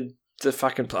raided the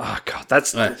fucking... Oh, God,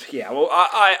 that's... Yeah, well,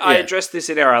 I addressed this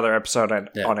in our other episode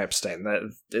on Epstein.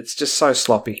 It's just so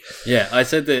sloppy. Yeah, I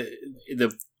said that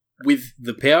with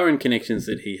the power and connections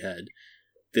that he had,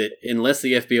 that unless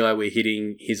the FBI were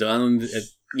hitting his island at,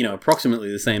 you know,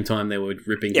 approximately the same time they were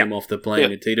ripping him off the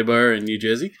plane at Teterboro in New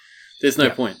Jersey, there's no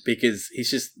point because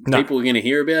he's just... People are going to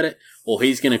hear about it, or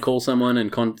he's going to call someone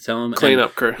and tell them...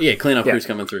 Clean-up crew. Yeah, clean-up crew's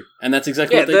coming through. And that's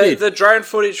exactly what they did. The drone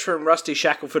footage from Rusty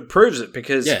Shackelford proves it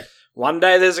because... One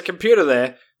day there's a computer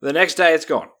there, the next day it's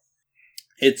gone.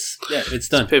 It's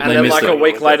done. And then like a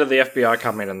week later the FBI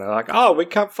come in and they're like, oh, we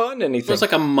can't find anything. It was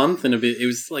like a month and a bit. It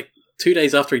was like 2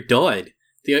 days after he died.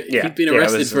 He'd been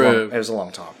arrested it was a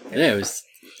long time. Yeah, it's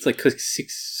like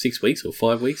 6 weeks or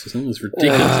 5 weeks or something. It was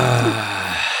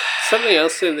ridiculous. Something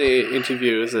else in the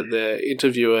interview is that the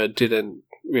interviewer didn't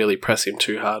really press him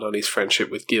too hard on his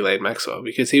friendship with Ghislaine Maxwell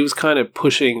because he was kind of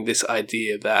pushing this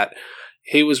idea that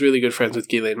he was really good friends with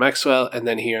Ghislaine Maxwell, and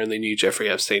then he only knew Jeffrey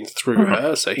Epstein through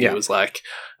her, so he was like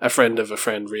a friend of a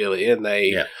friend, really, and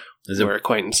they were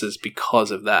acquaintances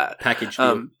because of that. Package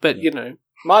but, you know...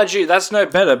 Mind you, that's no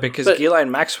better because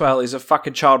Ghislaine Maxwell is a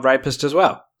fucking child rapist as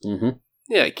well. Mm-hmm.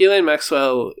 Yeah, Ghislaine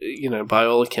Maxwell, you know, by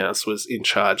all accounts, was in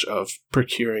charge of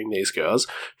procuring these girls,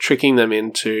 tricking them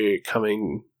into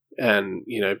coming... And,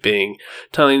 you know,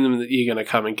 telling them that you're going to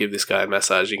come and give this guy a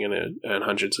massage, you're going to earn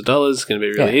hundreds of dollars, it's going to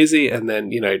be really easy, and then,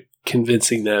 you know,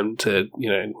 convincing them to,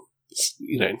 you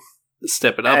know,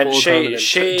 step it up and all the time,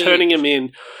 and turning him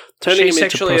into prostitutes. She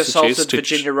sexually assaulted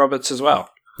Virginia Roberts as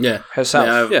well. Yeah.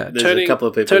 Herself. There's a couple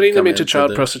of people turning them into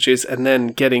child prostitutes and then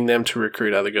getting them to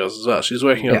recruit other girls as well. She's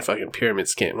working on a fucking pyramid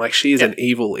scheme. Like, she's an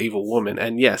evil, evil woman.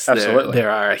 And yes, there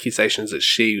are accusations that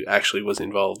she actually was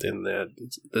involved in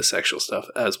the sexual stuff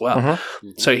as well. Mm-hmm.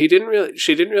 So she didn't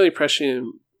really press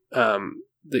him,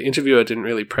 the interviewer didn't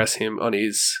really press him on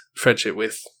his friendship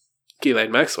with Ghislaine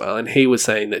Maxwell. And he was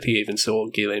saying that he even saw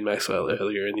Ghislaine Maxwell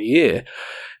earlier in the year.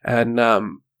 And,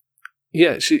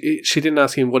 she didn't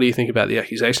ask him, what do you think about the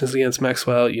accusations against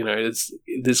Maxwell? You know,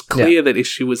 it's clear that if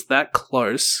she was that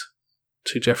close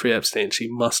to Jeffrey Epstein, she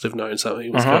must have known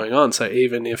something was going on. So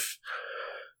even if,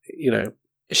 you know...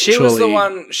 She was the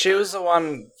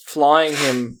one flying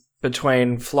him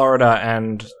between Florida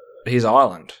and his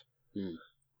island.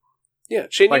 Yeah,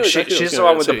 she knew exactly she's the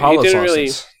one with the pilot's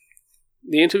license.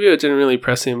 The interviewer didn't really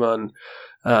press him on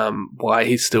why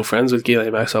he's still friends with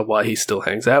Ghislaine Maxwell, why he still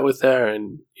hangs out with her,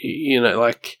 and, you know,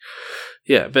 like,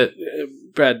 but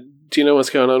Brad, do you know what's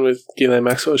going on with Ghislaine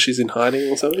Maxwell? She's in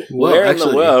hiding or something? Where in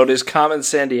the world is Carmen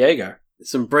Sandiego?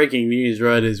 Some breaking news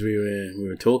right as we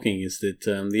were talking is that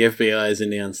the FBI has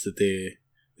announced that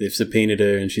they've subpoenaed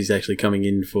her and she's actually coming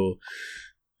in for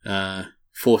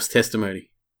forced testimony.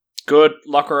 Good,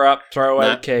 lock her up, throw away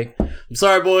the key. I'm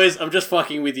sorry, boys. I'm just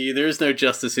fucking with you. There is no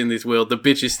justice in this world. The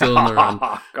bitch is still on the run.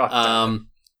 God Are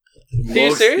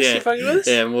you serious? Yeah, you fucking with us?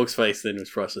 Yeah, Morg's face then was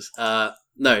priceless.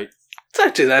 No.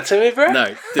 Don't do that to me, bro.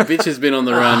 No, the bitch has been on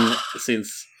the run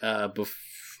since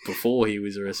before he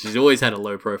was arrested. She's always had a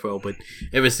low profile, but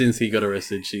ever since he got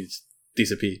arrested, she's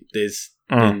disappeared. There's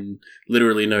been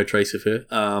literally no trace of her.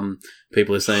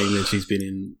 People are saying that she's been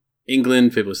in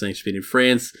England. People are saying she's been in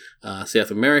France,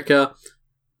 South America.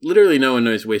 Literally no one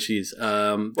knows where she is.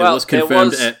 It was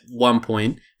confirmed at one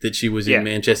point that she was in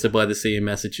Manchester by the Sea in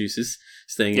Massachusetts,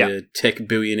 staying at a tech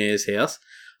billionaire's house.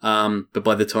 But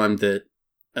by the time that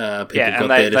people got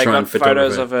there to try and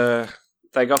photograph her...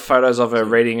 They got photos of her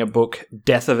reading a book,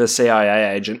 Death of a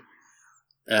CIA Agent.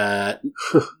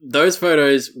 Those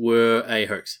photos were a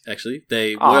hoax, actually.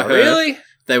 They were really?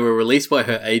 They were released by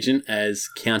her agent as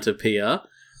counter PR.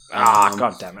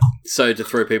 God damn it. So to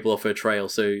throw people off her trail.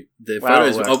 So the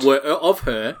photos were of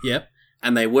her,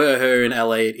 and they were her in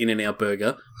LA at In-N-Out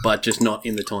Burger, but just not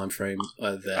in the time frame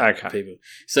of that people.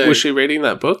 So was she reading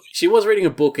that book? She was reading a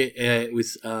book. It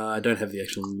was I don't have the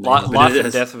actual name, Life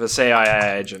and Death of a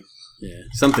CIA Agent. Yeah,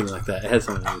 something like that. It has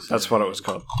something. That's what it was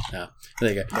called. Yeah,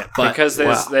 there you go. Yeah, but, because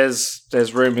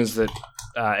there's rumors that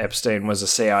Epstein was a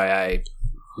CIA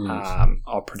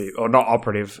operative or not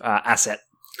operative asset.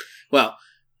 Well,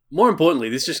 more importantly,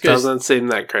 this just goes doesn't seem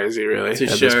that crazy, really, to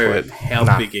show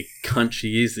how big a cunt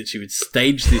she is that she would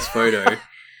stage this photo.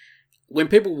 When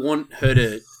people want her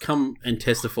to come and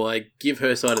testify, give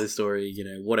her side of the story, you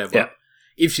know, whatever. Yeah.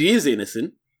 If she is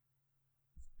innocent,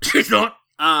 she's not.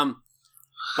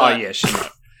 She's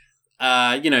not.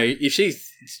 You know, if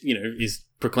she's, you know, is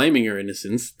proclaiming her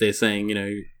innocence, they're saying, you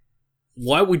know,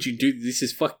 why would you do this?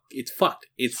 Is fuck. It's fucked.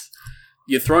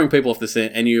 You're throwing people off the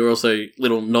scent, and you're also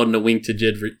little nodding a wink to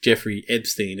Jeffrey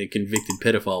Epstein, a convicted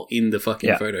pedophile, in the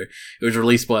fucking photo. It was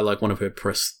released by like one of her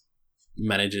press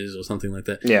managers or something like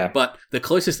that. Yeah. But the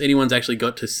closest anyone's actually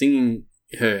got to seeing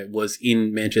her was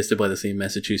in Manchester by the Sea,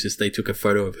 Massachusetts. They took a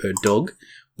photo of her dog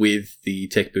with the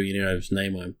tech billionaire whose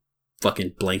name I'm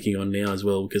fucking blanking on now as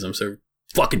well because I'm so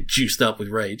fucking juiced up with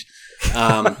rage.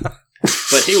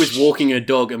 But he was walking her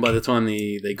dog, and by the time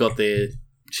they got there,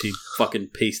 she fucking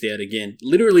pieced out again.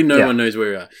 Literally no one knows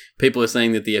where her. People are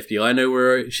saying that the FBI know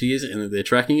where she is and that they're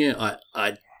tracking her.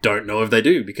 I don't know if they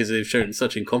do because they've shown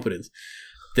such incompetence.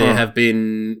 There have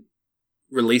been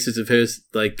releases of hers,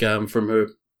 like from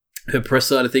her press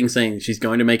side of things, saying she's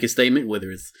going to make a statement,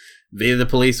 whether it's via the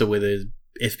police or whether it's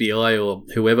FBI or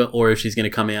whoever, or if she's going to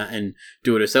come out and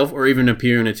do it herself or even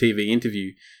appear in a TV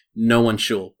interview. No one's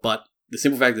sure. But the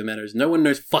simple fact of the matter is no one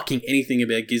knows fucking anything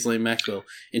about Ghislaine Maxwell,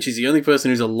 and she's the only person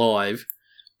who's alive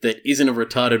that isn't a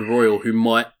retarded royal who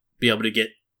might be able to get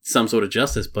some sort of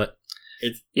justice, but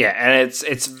it's... Yeah, and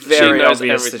it's very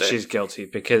obvious that she's guilty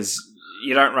because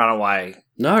you don't run away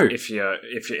if you're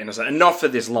innocent, and not for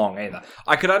this long either.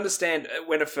 I could understand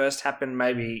when it first happened,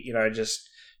 maybe, you know, just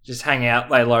hang out,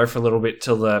 lay low for a little bit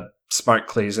till the smoke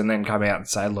clears and then come out and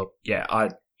say, look, yeah,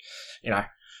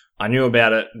 I knew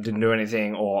about it, didn't do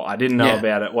anything, or I didn't know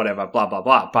about it, whatever, blah, blah,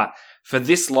 blah. But for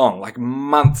this long, like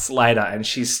months later, and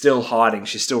she's still hiding,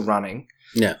 she's still running.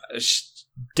 Yeah. She's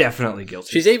definitely guilty.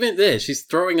 She's even there. She's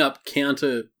throwing up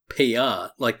counter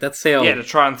PR. Like, that's how... Yeah, to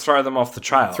try and throw them off the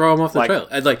trail. Throw them off the trail.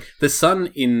 And, like, the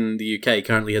Sun in the UK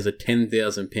currently has a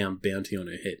 £10,000 bounty on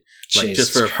her head. Like,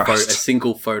 Jesus just for a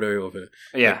single photo of her.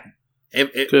 Yeah.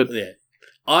 Good. Yeah.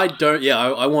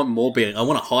 I want more bounty. I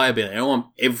want a higher bounty. I want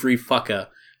every fucker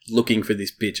looking for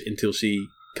this bitch until she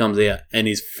comes out and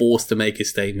is forced to make a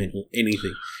statement or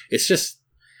anything. It's just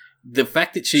the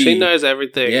fact that she knows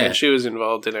everything and she was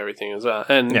involved in everything as well.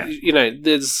 And, you know,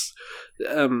 there's...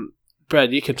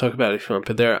 Brad, you can talk about it if you want,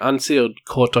 but there are unsealed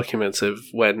court documents of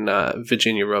when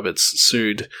Virginia Roberts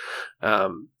sued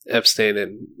Epstein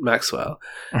and Maxwell.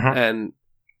 And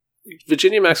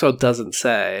Virginia Maxwell doesn't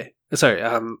say... Sorry,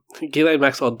 Ghislaine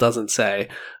Maxwell doesn't say,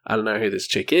 I don't know who this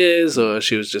chick is, or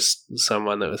she was just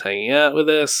someone that was hanging out with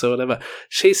us, or whatever.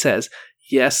 She says,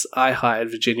 yes, I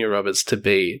hired Virginia Roberts to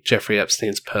be Jeffrey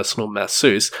Epstein's personal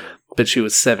masseuse, but she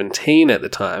was 17 at the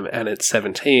time, and at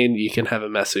 17, you can have a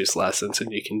masseuse license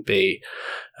and you can be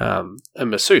a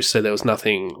masseuse, so there was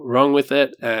nothing wrong with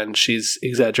it, and she's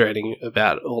exaggerating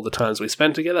about all the times we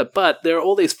spent together, but there are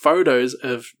all these photos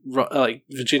of like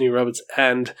Virginia Roberts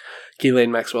and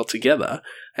Ghislaine Maxwell together,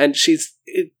 and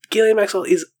Ghislaine Maxwell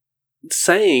is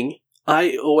saying,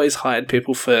 I always hired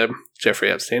people for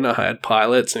Jeffrey Epstein. I hired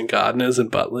pilots and gardeners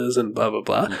and butlers and blah, blah,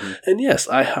 blah. And yes,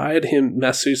 I hired him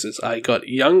masseuses. I got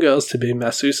young girls to be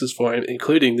masseuses for him,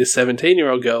 including this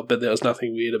 17-year-old girl, but there was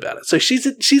nothing weird about it. So she's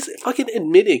fucking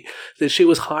admitting that she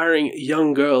was hiring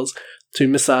young girls to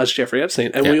massage Jeffrey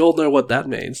Epstein, and we all know what that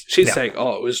means. She's saying,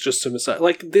 oh, it was just a massage.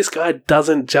 Like, this guy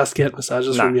doesn't just get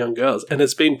massages from young girls, and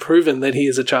it's been proven that he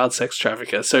is a child sex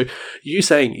trafficker. So you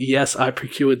saying, yes, I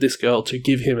procured this girl to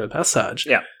give him a massage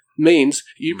means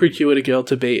you procured a girl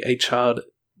to be a child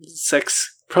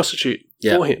sex prostitute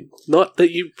for him. Not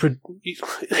that you...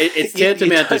 it's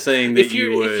tantamount to saying that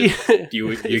you're if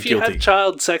guilty. You have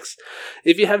child sex...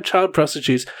 If you have child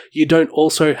prostitutes, you don't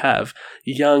also have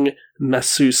young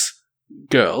masseuse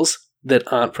girls that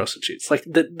aren't prostitutes. Like,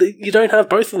 you don't have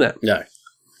both of them. No.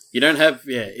 You don't have...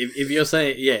 Yeah, if you're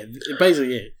saying...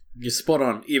 Basically, you're spot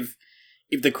on. If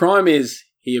the crime is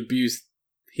he abused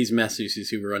his masseuses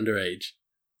who were underage,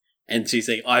 and she's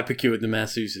saying, I procured the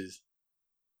masseuses,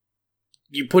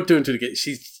 you put two and two together.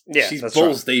 She's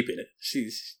balls deep in it.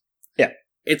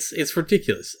 It's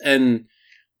ridiculous. And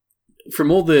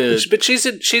from all the... But she's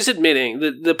admitting,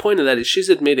 the point of that is she's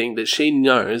admitting that she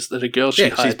knows that a girl she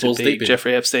hired to be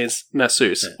Jeffrey Epstein's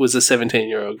masseuse was a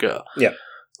 17-year-old girl. Yeah.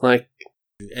 Like...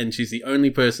 And she's the only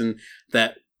person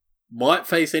that might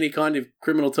face any kind of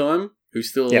criminal time who's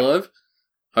still alive.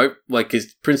 Hope,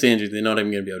 because Prince Andrew, they're not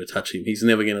even going to be able to touch him. He's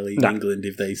never going to leave England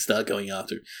if they start going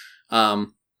after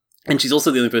him. And she's also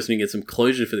the only person who gets some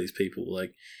closure for these people.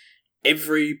 Like,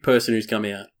 every person who's come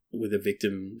out with a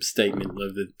victim statement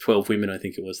of the 12 women, I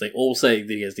think it was, they all say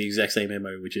that he has the exact same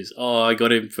MO, which is, I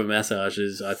got him for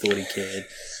massages, I thought he cared,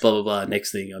 blah, blah, blah,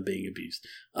 next thing, I'm being abused.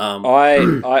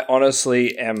 I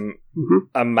honestly am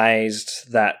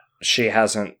amazed that she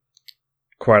hasn't,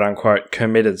 quote unquote,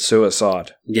 committed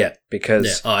suicide. Yeah.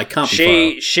 Because I can't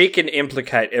be she can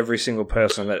implicate every single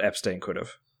person that Epstein could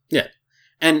have. Yeah.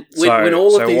 And when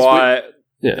all of these...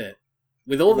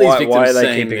 With all these victims why are they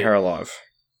saying keeping her alive?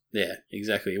 Yeah,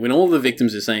 exactly. When all the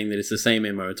victims are saying that it's the same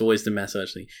MO, it's always the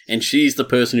massage thing, and she's the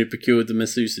person who procured the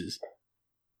masseuses.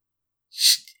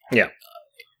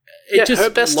 It just her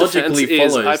best logically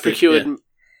defense follows. Is I procured.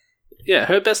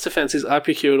 Her best defense is I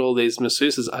procured all these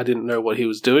masseuses. I didn't know what he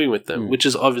was doing with them, which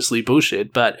is obviously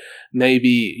bullshit. But maybe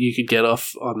you could get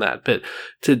off on that. But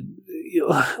to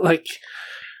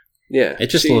it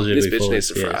just logically this bitch follows. needs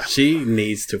to fry. She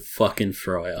needs to fucking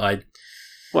fry.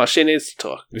 Well, she needs to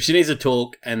talk. She needs to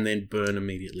talk and then burn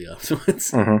immediately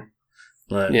afterwards.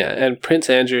 Mm-hmm. And Prince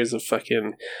Andrew is a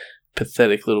fucking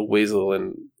pathetic little weasel,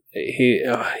 and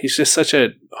he's just such a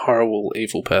horrible,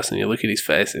 evil person. You look at his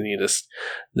face, and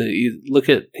you look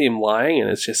at him lying, and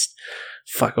it's just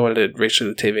fuck. I wanted to reach to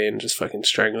the TV and just fucking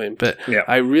strangle him. But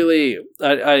I really,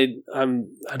 I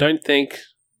don't think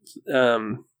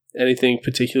anything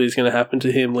particularly is going to happen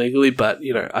to him legally, but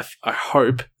I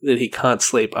hope that he can't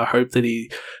sleep. I hope that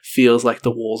he feels like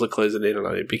the walls are closing in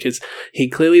on him, because he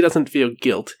clearly doesn't feel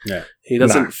guilt. Yeah. He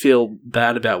doesn't feel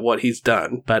bad about what he's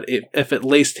done, but if at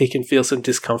least he can feel some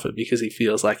discomfort, because he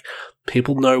feels like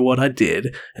people know what I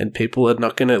did and people are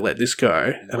not going to let this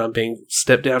go, and I'm being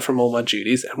stepped down from all my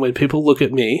duties. And when people look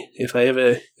at me, if I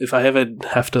ever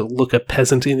have to look a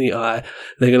peasant in the eye,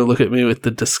 they're going to look at me with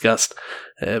the disgust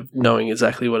of knowing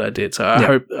exactly what I did. So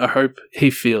I hope he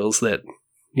feels that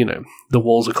the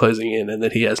walls are closing in and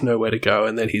that he has nowhere to go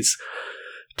and that he's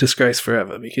disgraced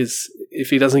forever, because if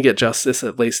he doesn't get justice,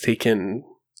 at least he can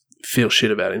feel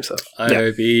shit about himself. I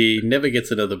hope he never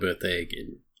gets another birthday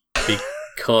again,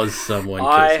 because someone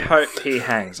I hope he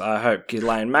hangs. I hope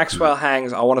Ghislaine Maxwell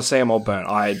hangs. I want to see them all burn.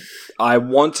 I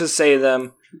want to see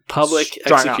them public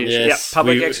execution. Yes,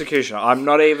 public execution. I'm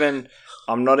not even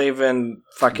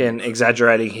fucking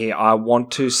exaggerating here. I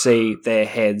want to see their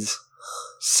heads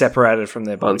separated from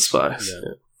their bodies. Spice.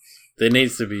 Yeah. There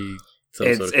needs to be some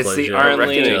sort of closure. It's the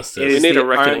only justice. It is need the a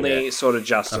reckoning, only sort of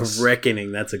justice. A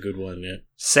reckoning, that's a good one, yeah.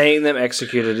 Seeing them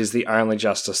executed is the only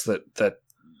justice that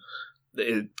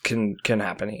it can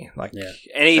happen here. Like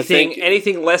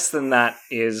anything less than that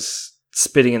is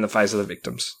spitting in the face of the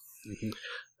victims. Mm-hmm.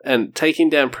 And taking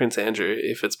down Prince Andrew,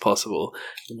 if it's possible,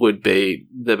 would be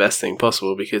the best thing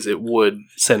possible, because it would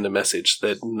send a message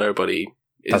that nobody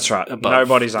is That's right. above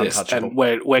Nobody's this. untouchable.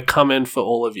 And we're coming for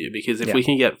all of you, because if we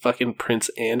can get fucking Prince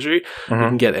Andrew, we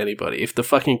can get anybody. If the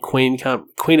fucking Queen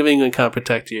of England can't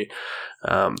protect you,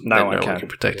 no one can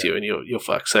protect you, and you're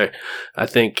fucked. So I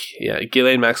think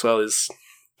Ghislaine Maxwell is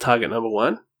target number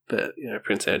 1, but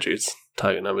Prince Andrew's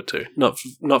target number 2.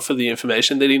 Not for the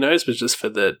information that he knows, but just for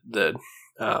the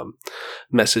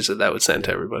message that would send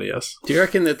to everybody else. Do you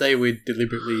reckon that they would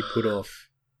deliberately put off,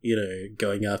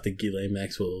 going after Ghislaine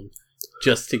Maxwell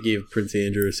just to give Prince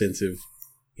Andrew a sense of,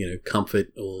 comfort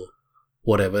or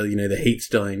whatever, the heat's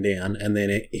dying down, and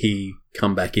then he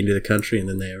come back into the country and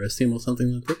then they arrest him or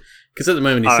something like that? Because at the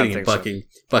moment he's sitting in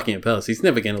Buckingham Palace. He's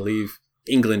never going to leave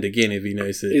England again if he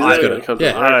knows that I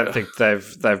don't think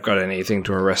they've got anything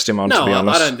to arrest him on, to be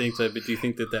honest. I don't think so, but do you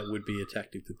think that would be a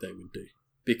tactic that they would do?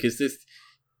 Because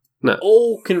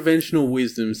all conventional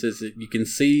wisdom says that you can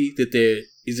see that there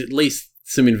is at least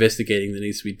some investigating that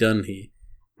needs to be done here.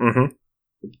 Mm-hmm.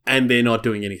 And they're not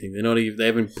doing anything. They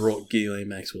haven't brought Ghislaine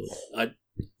Maxwell.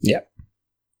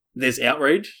 There's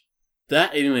outrage.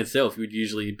 That in itself would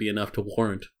usually be enough to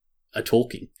warrant a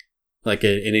talking, like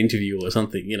an interview or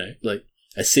something, like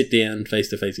a sit-down,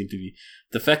 face-to-face interview.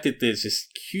 The fact that there's this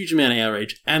huge amount of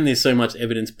outrage and there's so much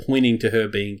evidence pointing to her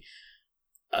being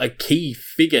a key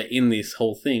figure in this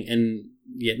whole thing, and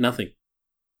yet nothing.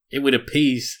 It would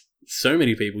appease so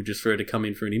many people just for her to come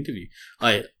in for an interview.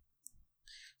 I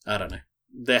don't know.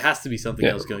 There has to be something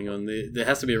else going on. There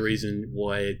has to be a reason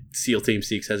why SEAL Team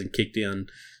 6 hasn't kicked down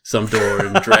some door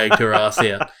and dragged her ass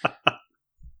out.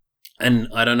 And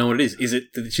I don't know what it is. Is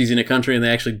it that she's in a country and they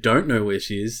actually don't know where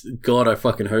she is? God, I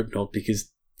fucking hope not,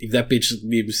 because if that bitch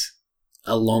lives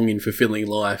a long and fulfilling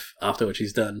life after what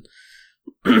she's done,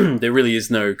 there really is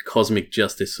no cosmic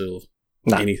justice or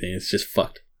anything. It's just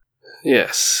fucked.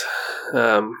 Yes.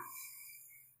 Yeah.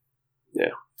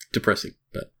 Depressing,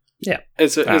 but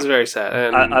it's very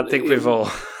sad. And I think we've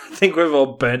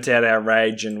all burnt out our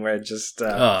rage, and we're just.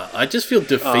 I just feel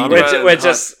defeated. We're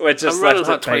just I'm left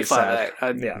hot at peace. 25.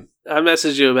 I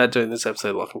messaged you about doing this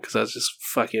episode, Lachlan, because I was just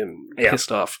fucking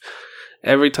pissed off.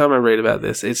 Every time I read about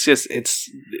this, it's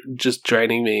just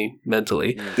draining me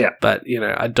mentally. Yeah. But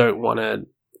I don't want to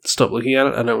stop looking at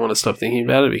it. I don't want to stop thinking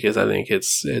about it, because I think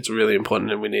it's really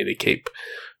important, and we need to keep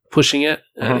pushing it.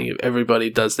 I think if everybody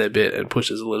does their bit and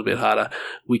pushes a little bit harder,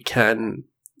 we can,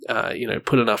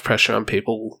 put enough pressure on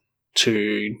people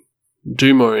to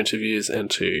do more interviews and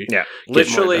to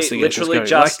literally going.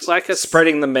 just like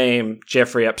spreading the meme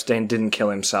Jeffrey Epstein didn't kill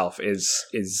himself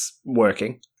is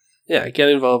working. Yeah, get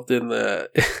involved in the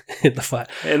fight,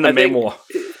 in the memoir.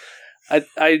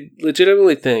 I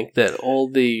legitimately think that all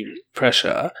the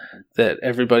pressure that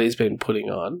everybody's been putting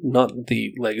on, not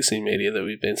the legacy media that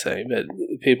we've been saying, but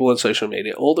people on social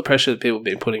media, all the pressure that people have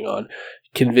been putting on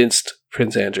convinced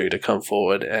Prince Andrew to come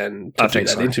forward and to do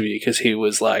that interview, because he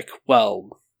was like,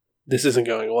 well, this isn't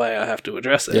going away, I have to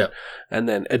address it. Yeah. And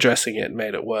then addressing it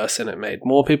made it worse, and it made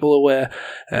more people aware.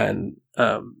 And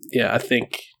I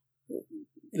think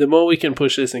the more we can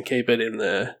push this and keep it in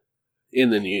the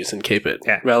news and keep it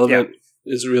relevant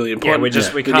is really important.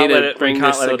 Yeah, we can't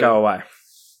let it go away.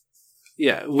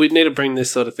 Yeah, we need to bring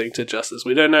this sort of thing to justice.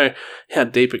 We don't know how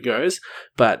deep it goes,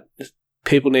 but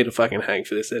people need to fucking hang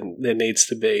for this, and there needs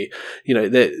to be,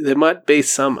 there might be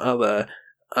some other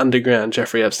underground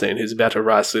Jeffrey Epstein who's about to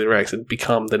rise through the ranks and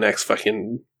become the next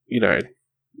fucking,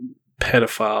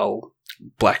 pedophile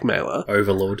blackmailer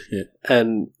overlord. Yeah,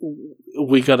 and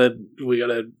we gotta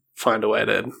find a way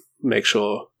to make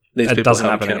sure these people doesn't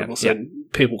are happen accountable, again. so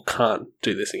people can't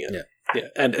do this again. Yeah.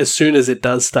 And as soon as it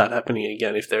does start happening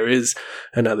again, if there is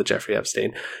another Jeffrey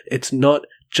Epstein, it's not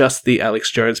just the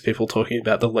Alex Jones people talking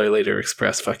about the Lolita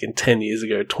Express fucking 10 years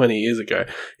ago, 20 years ago.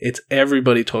 It's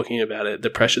everybody talking about it. The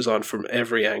pressure's on from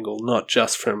every angle, not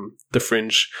just from the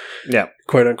fringe,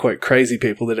 quote-unquote crazy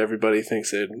people that everybody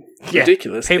thinks are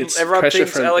ridiculous. Everyone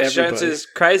thinks Alex Jones is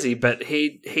crazy, but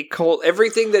he called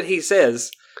everything that he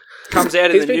says comes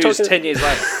out in the news 10 years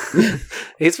later.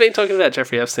 He's been talking about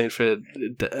Jeffrey Epstein for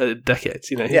decades.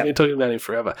 He's been talking about him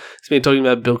forever. He's been talking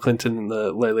about Bill Clinton and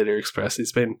the Lolita Express.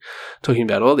 He's been talking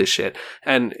about all this shit.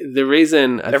 And the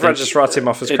reason everyone just writes him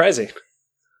off as crazy.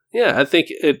 Yeah, I think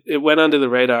it went under the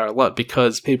radar a lot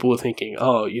because people were thinking,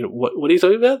 oh, what are you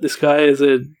talking about? This guy is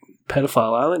a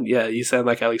pedophile island? Yeah, you sound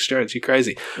like Alex Jones. You're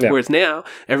crazy. Yeah. Whereas now,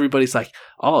 everybody's like,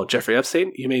 oh, Jeffrey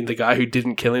Epstein? You mean the guy who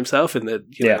didn't kill himself and that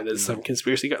there's some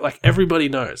conspiracy guy? Like, everybody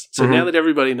knows. So now that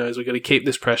everybody knows, we've got to keep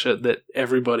this pressure that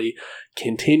everybody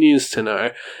continues to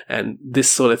know, and this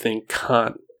sort of thing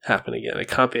can't happen again. It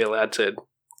can't be allowed to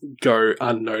go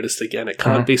unnoticed again. It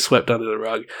can't be swept under the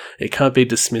rug. It can't be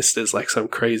dismissed as like some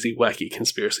crazy, wacky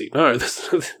conspiracy. No,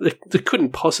 there couldn't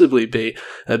possibly be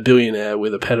a billionaire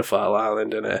with a pedophile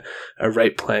island and a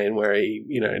rape plane where he,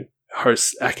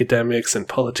 hosts academics and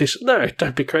politicians. No,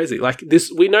 don't be crazy. Like this,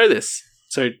 we know this.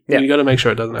 So you got to make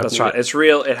sure it doesn't happen. That's right. Again. It's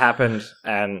real. It happened,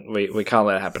 and we can't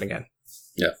let it happen again.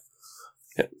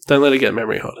 Yeah. Don't let it get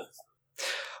memory hot.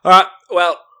 All right.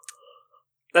 Well,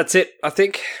 that's it, I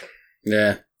think.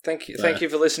 Yeah. Thank you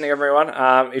for listening, everyone.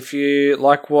 If you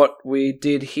like what we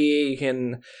did here, you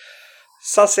can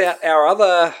suss out our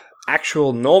other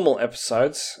actual normal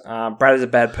episodes.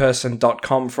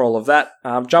 bradisabadperson.com for all of that.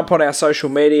 Jump on our social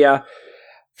media,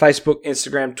 Facebook,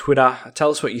 Instagram, Twitter. Tell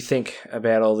us what you think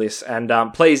about all this. And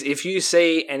please, if you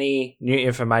see any new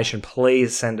information,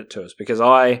 please send it to us, because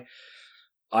I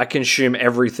consume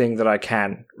everything that I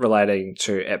can relating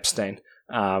to Epstein.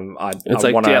 It's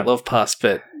like Dyatlov Pass,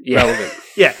 but relevant.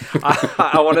 Yeah,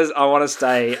 I want to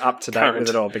stay up to date with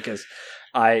it all, because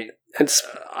I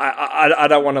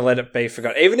don't want to let it be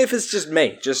forgotten, even if it's just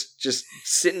me, just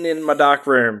sitting in my dark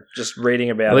room, just reading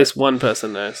about it. At least one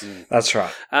person knows. That's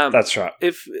right. That's right.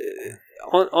 If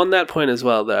on that point as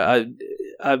well, though,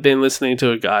 I've been listening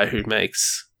to a guy who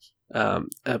makes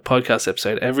a podcast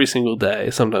episode every single day,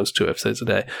 sometimes 2 episodes a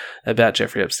day, about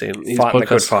Jeffrey Epstein. His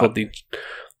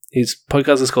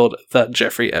podcast is called The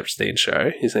Jeffrey Epstein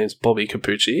Show. His name's Bobby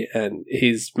Capucci, and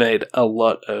he's made a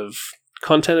lot of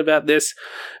content about this.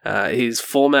 His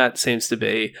format seems to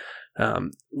be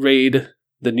read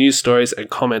the news stories and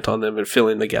comment on them and fill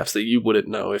in the gaps that you wouldn't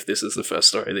know if this is the first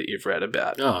story that you've read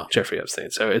about Jeffrey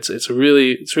Epstein. So it's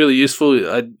really useful.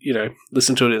 I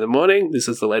listen to it in the morning. This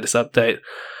is the latest update.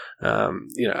 I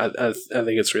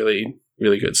think it's really,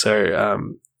 really good.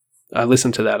 So I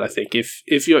listen to that. I think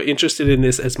if you're interested in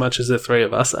this as much as the three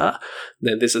of us are,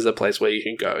 then this is a place where you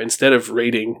can go. Instead of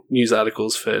reading news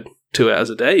articles for 2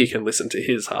 hours a day, you can listen to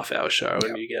his half-hour show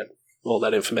and you get all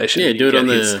that information. Yeah, do it on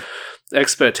the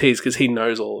expertise because he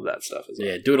knows all of that stuff as well.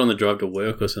 Yeah, do it on the drive to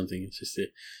work or something. It's just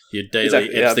your daily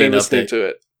Epstein I've been listening update. to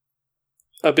it.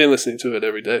 I've been listening to it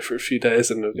every day for a few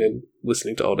days, and I've been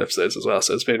listening to old episodes as well.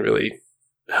 So it's been really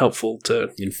helpful to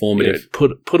informative.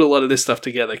 Put a lot of this stuff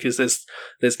together because there's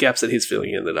gaps that he's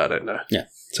filling in that I don't know. Yeah.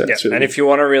 So it's really and if you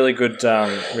want a really good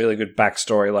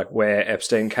backstory, like where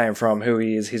Epstein came from, who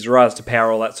he is, his rise to power,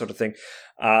 all that sort of thing,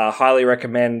 highly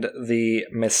recommend The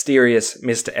Mysterious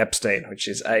Mr. Epstein, which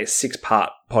is a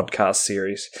 6-part podcast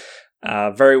series.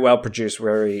 Very well produced,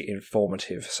 very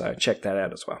informative. So check that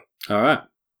out as well. All right.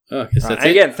 Oh, I guess that's and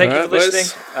it. again, thank you for listening.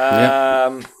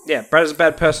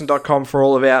 BradIsABadPerson.com for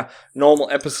all of our normal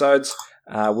episodes.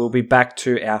 We'll be back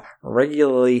to our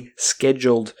regularly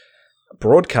scheduled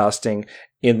broadcasting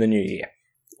in the new year.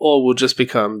 Or we'll just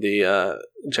become the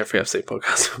Jeffrey Epstein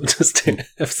podcast. We'll just do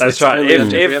That's right.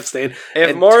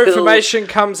 If more information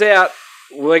comes out,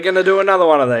 we're going to do another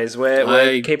one of these.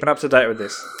 We're keeping up to date with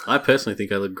this. I personally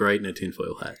think I look great in a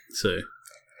tinfoil hat. So,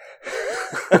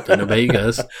 don't know about you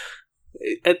guys.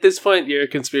 At this point, you're a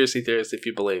conspiracy theorist if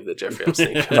you believe that Jeffrey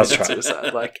Epstein committed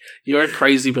suicide. Like, you're a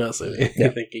crazy person if you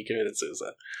think he committed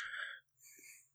suicide.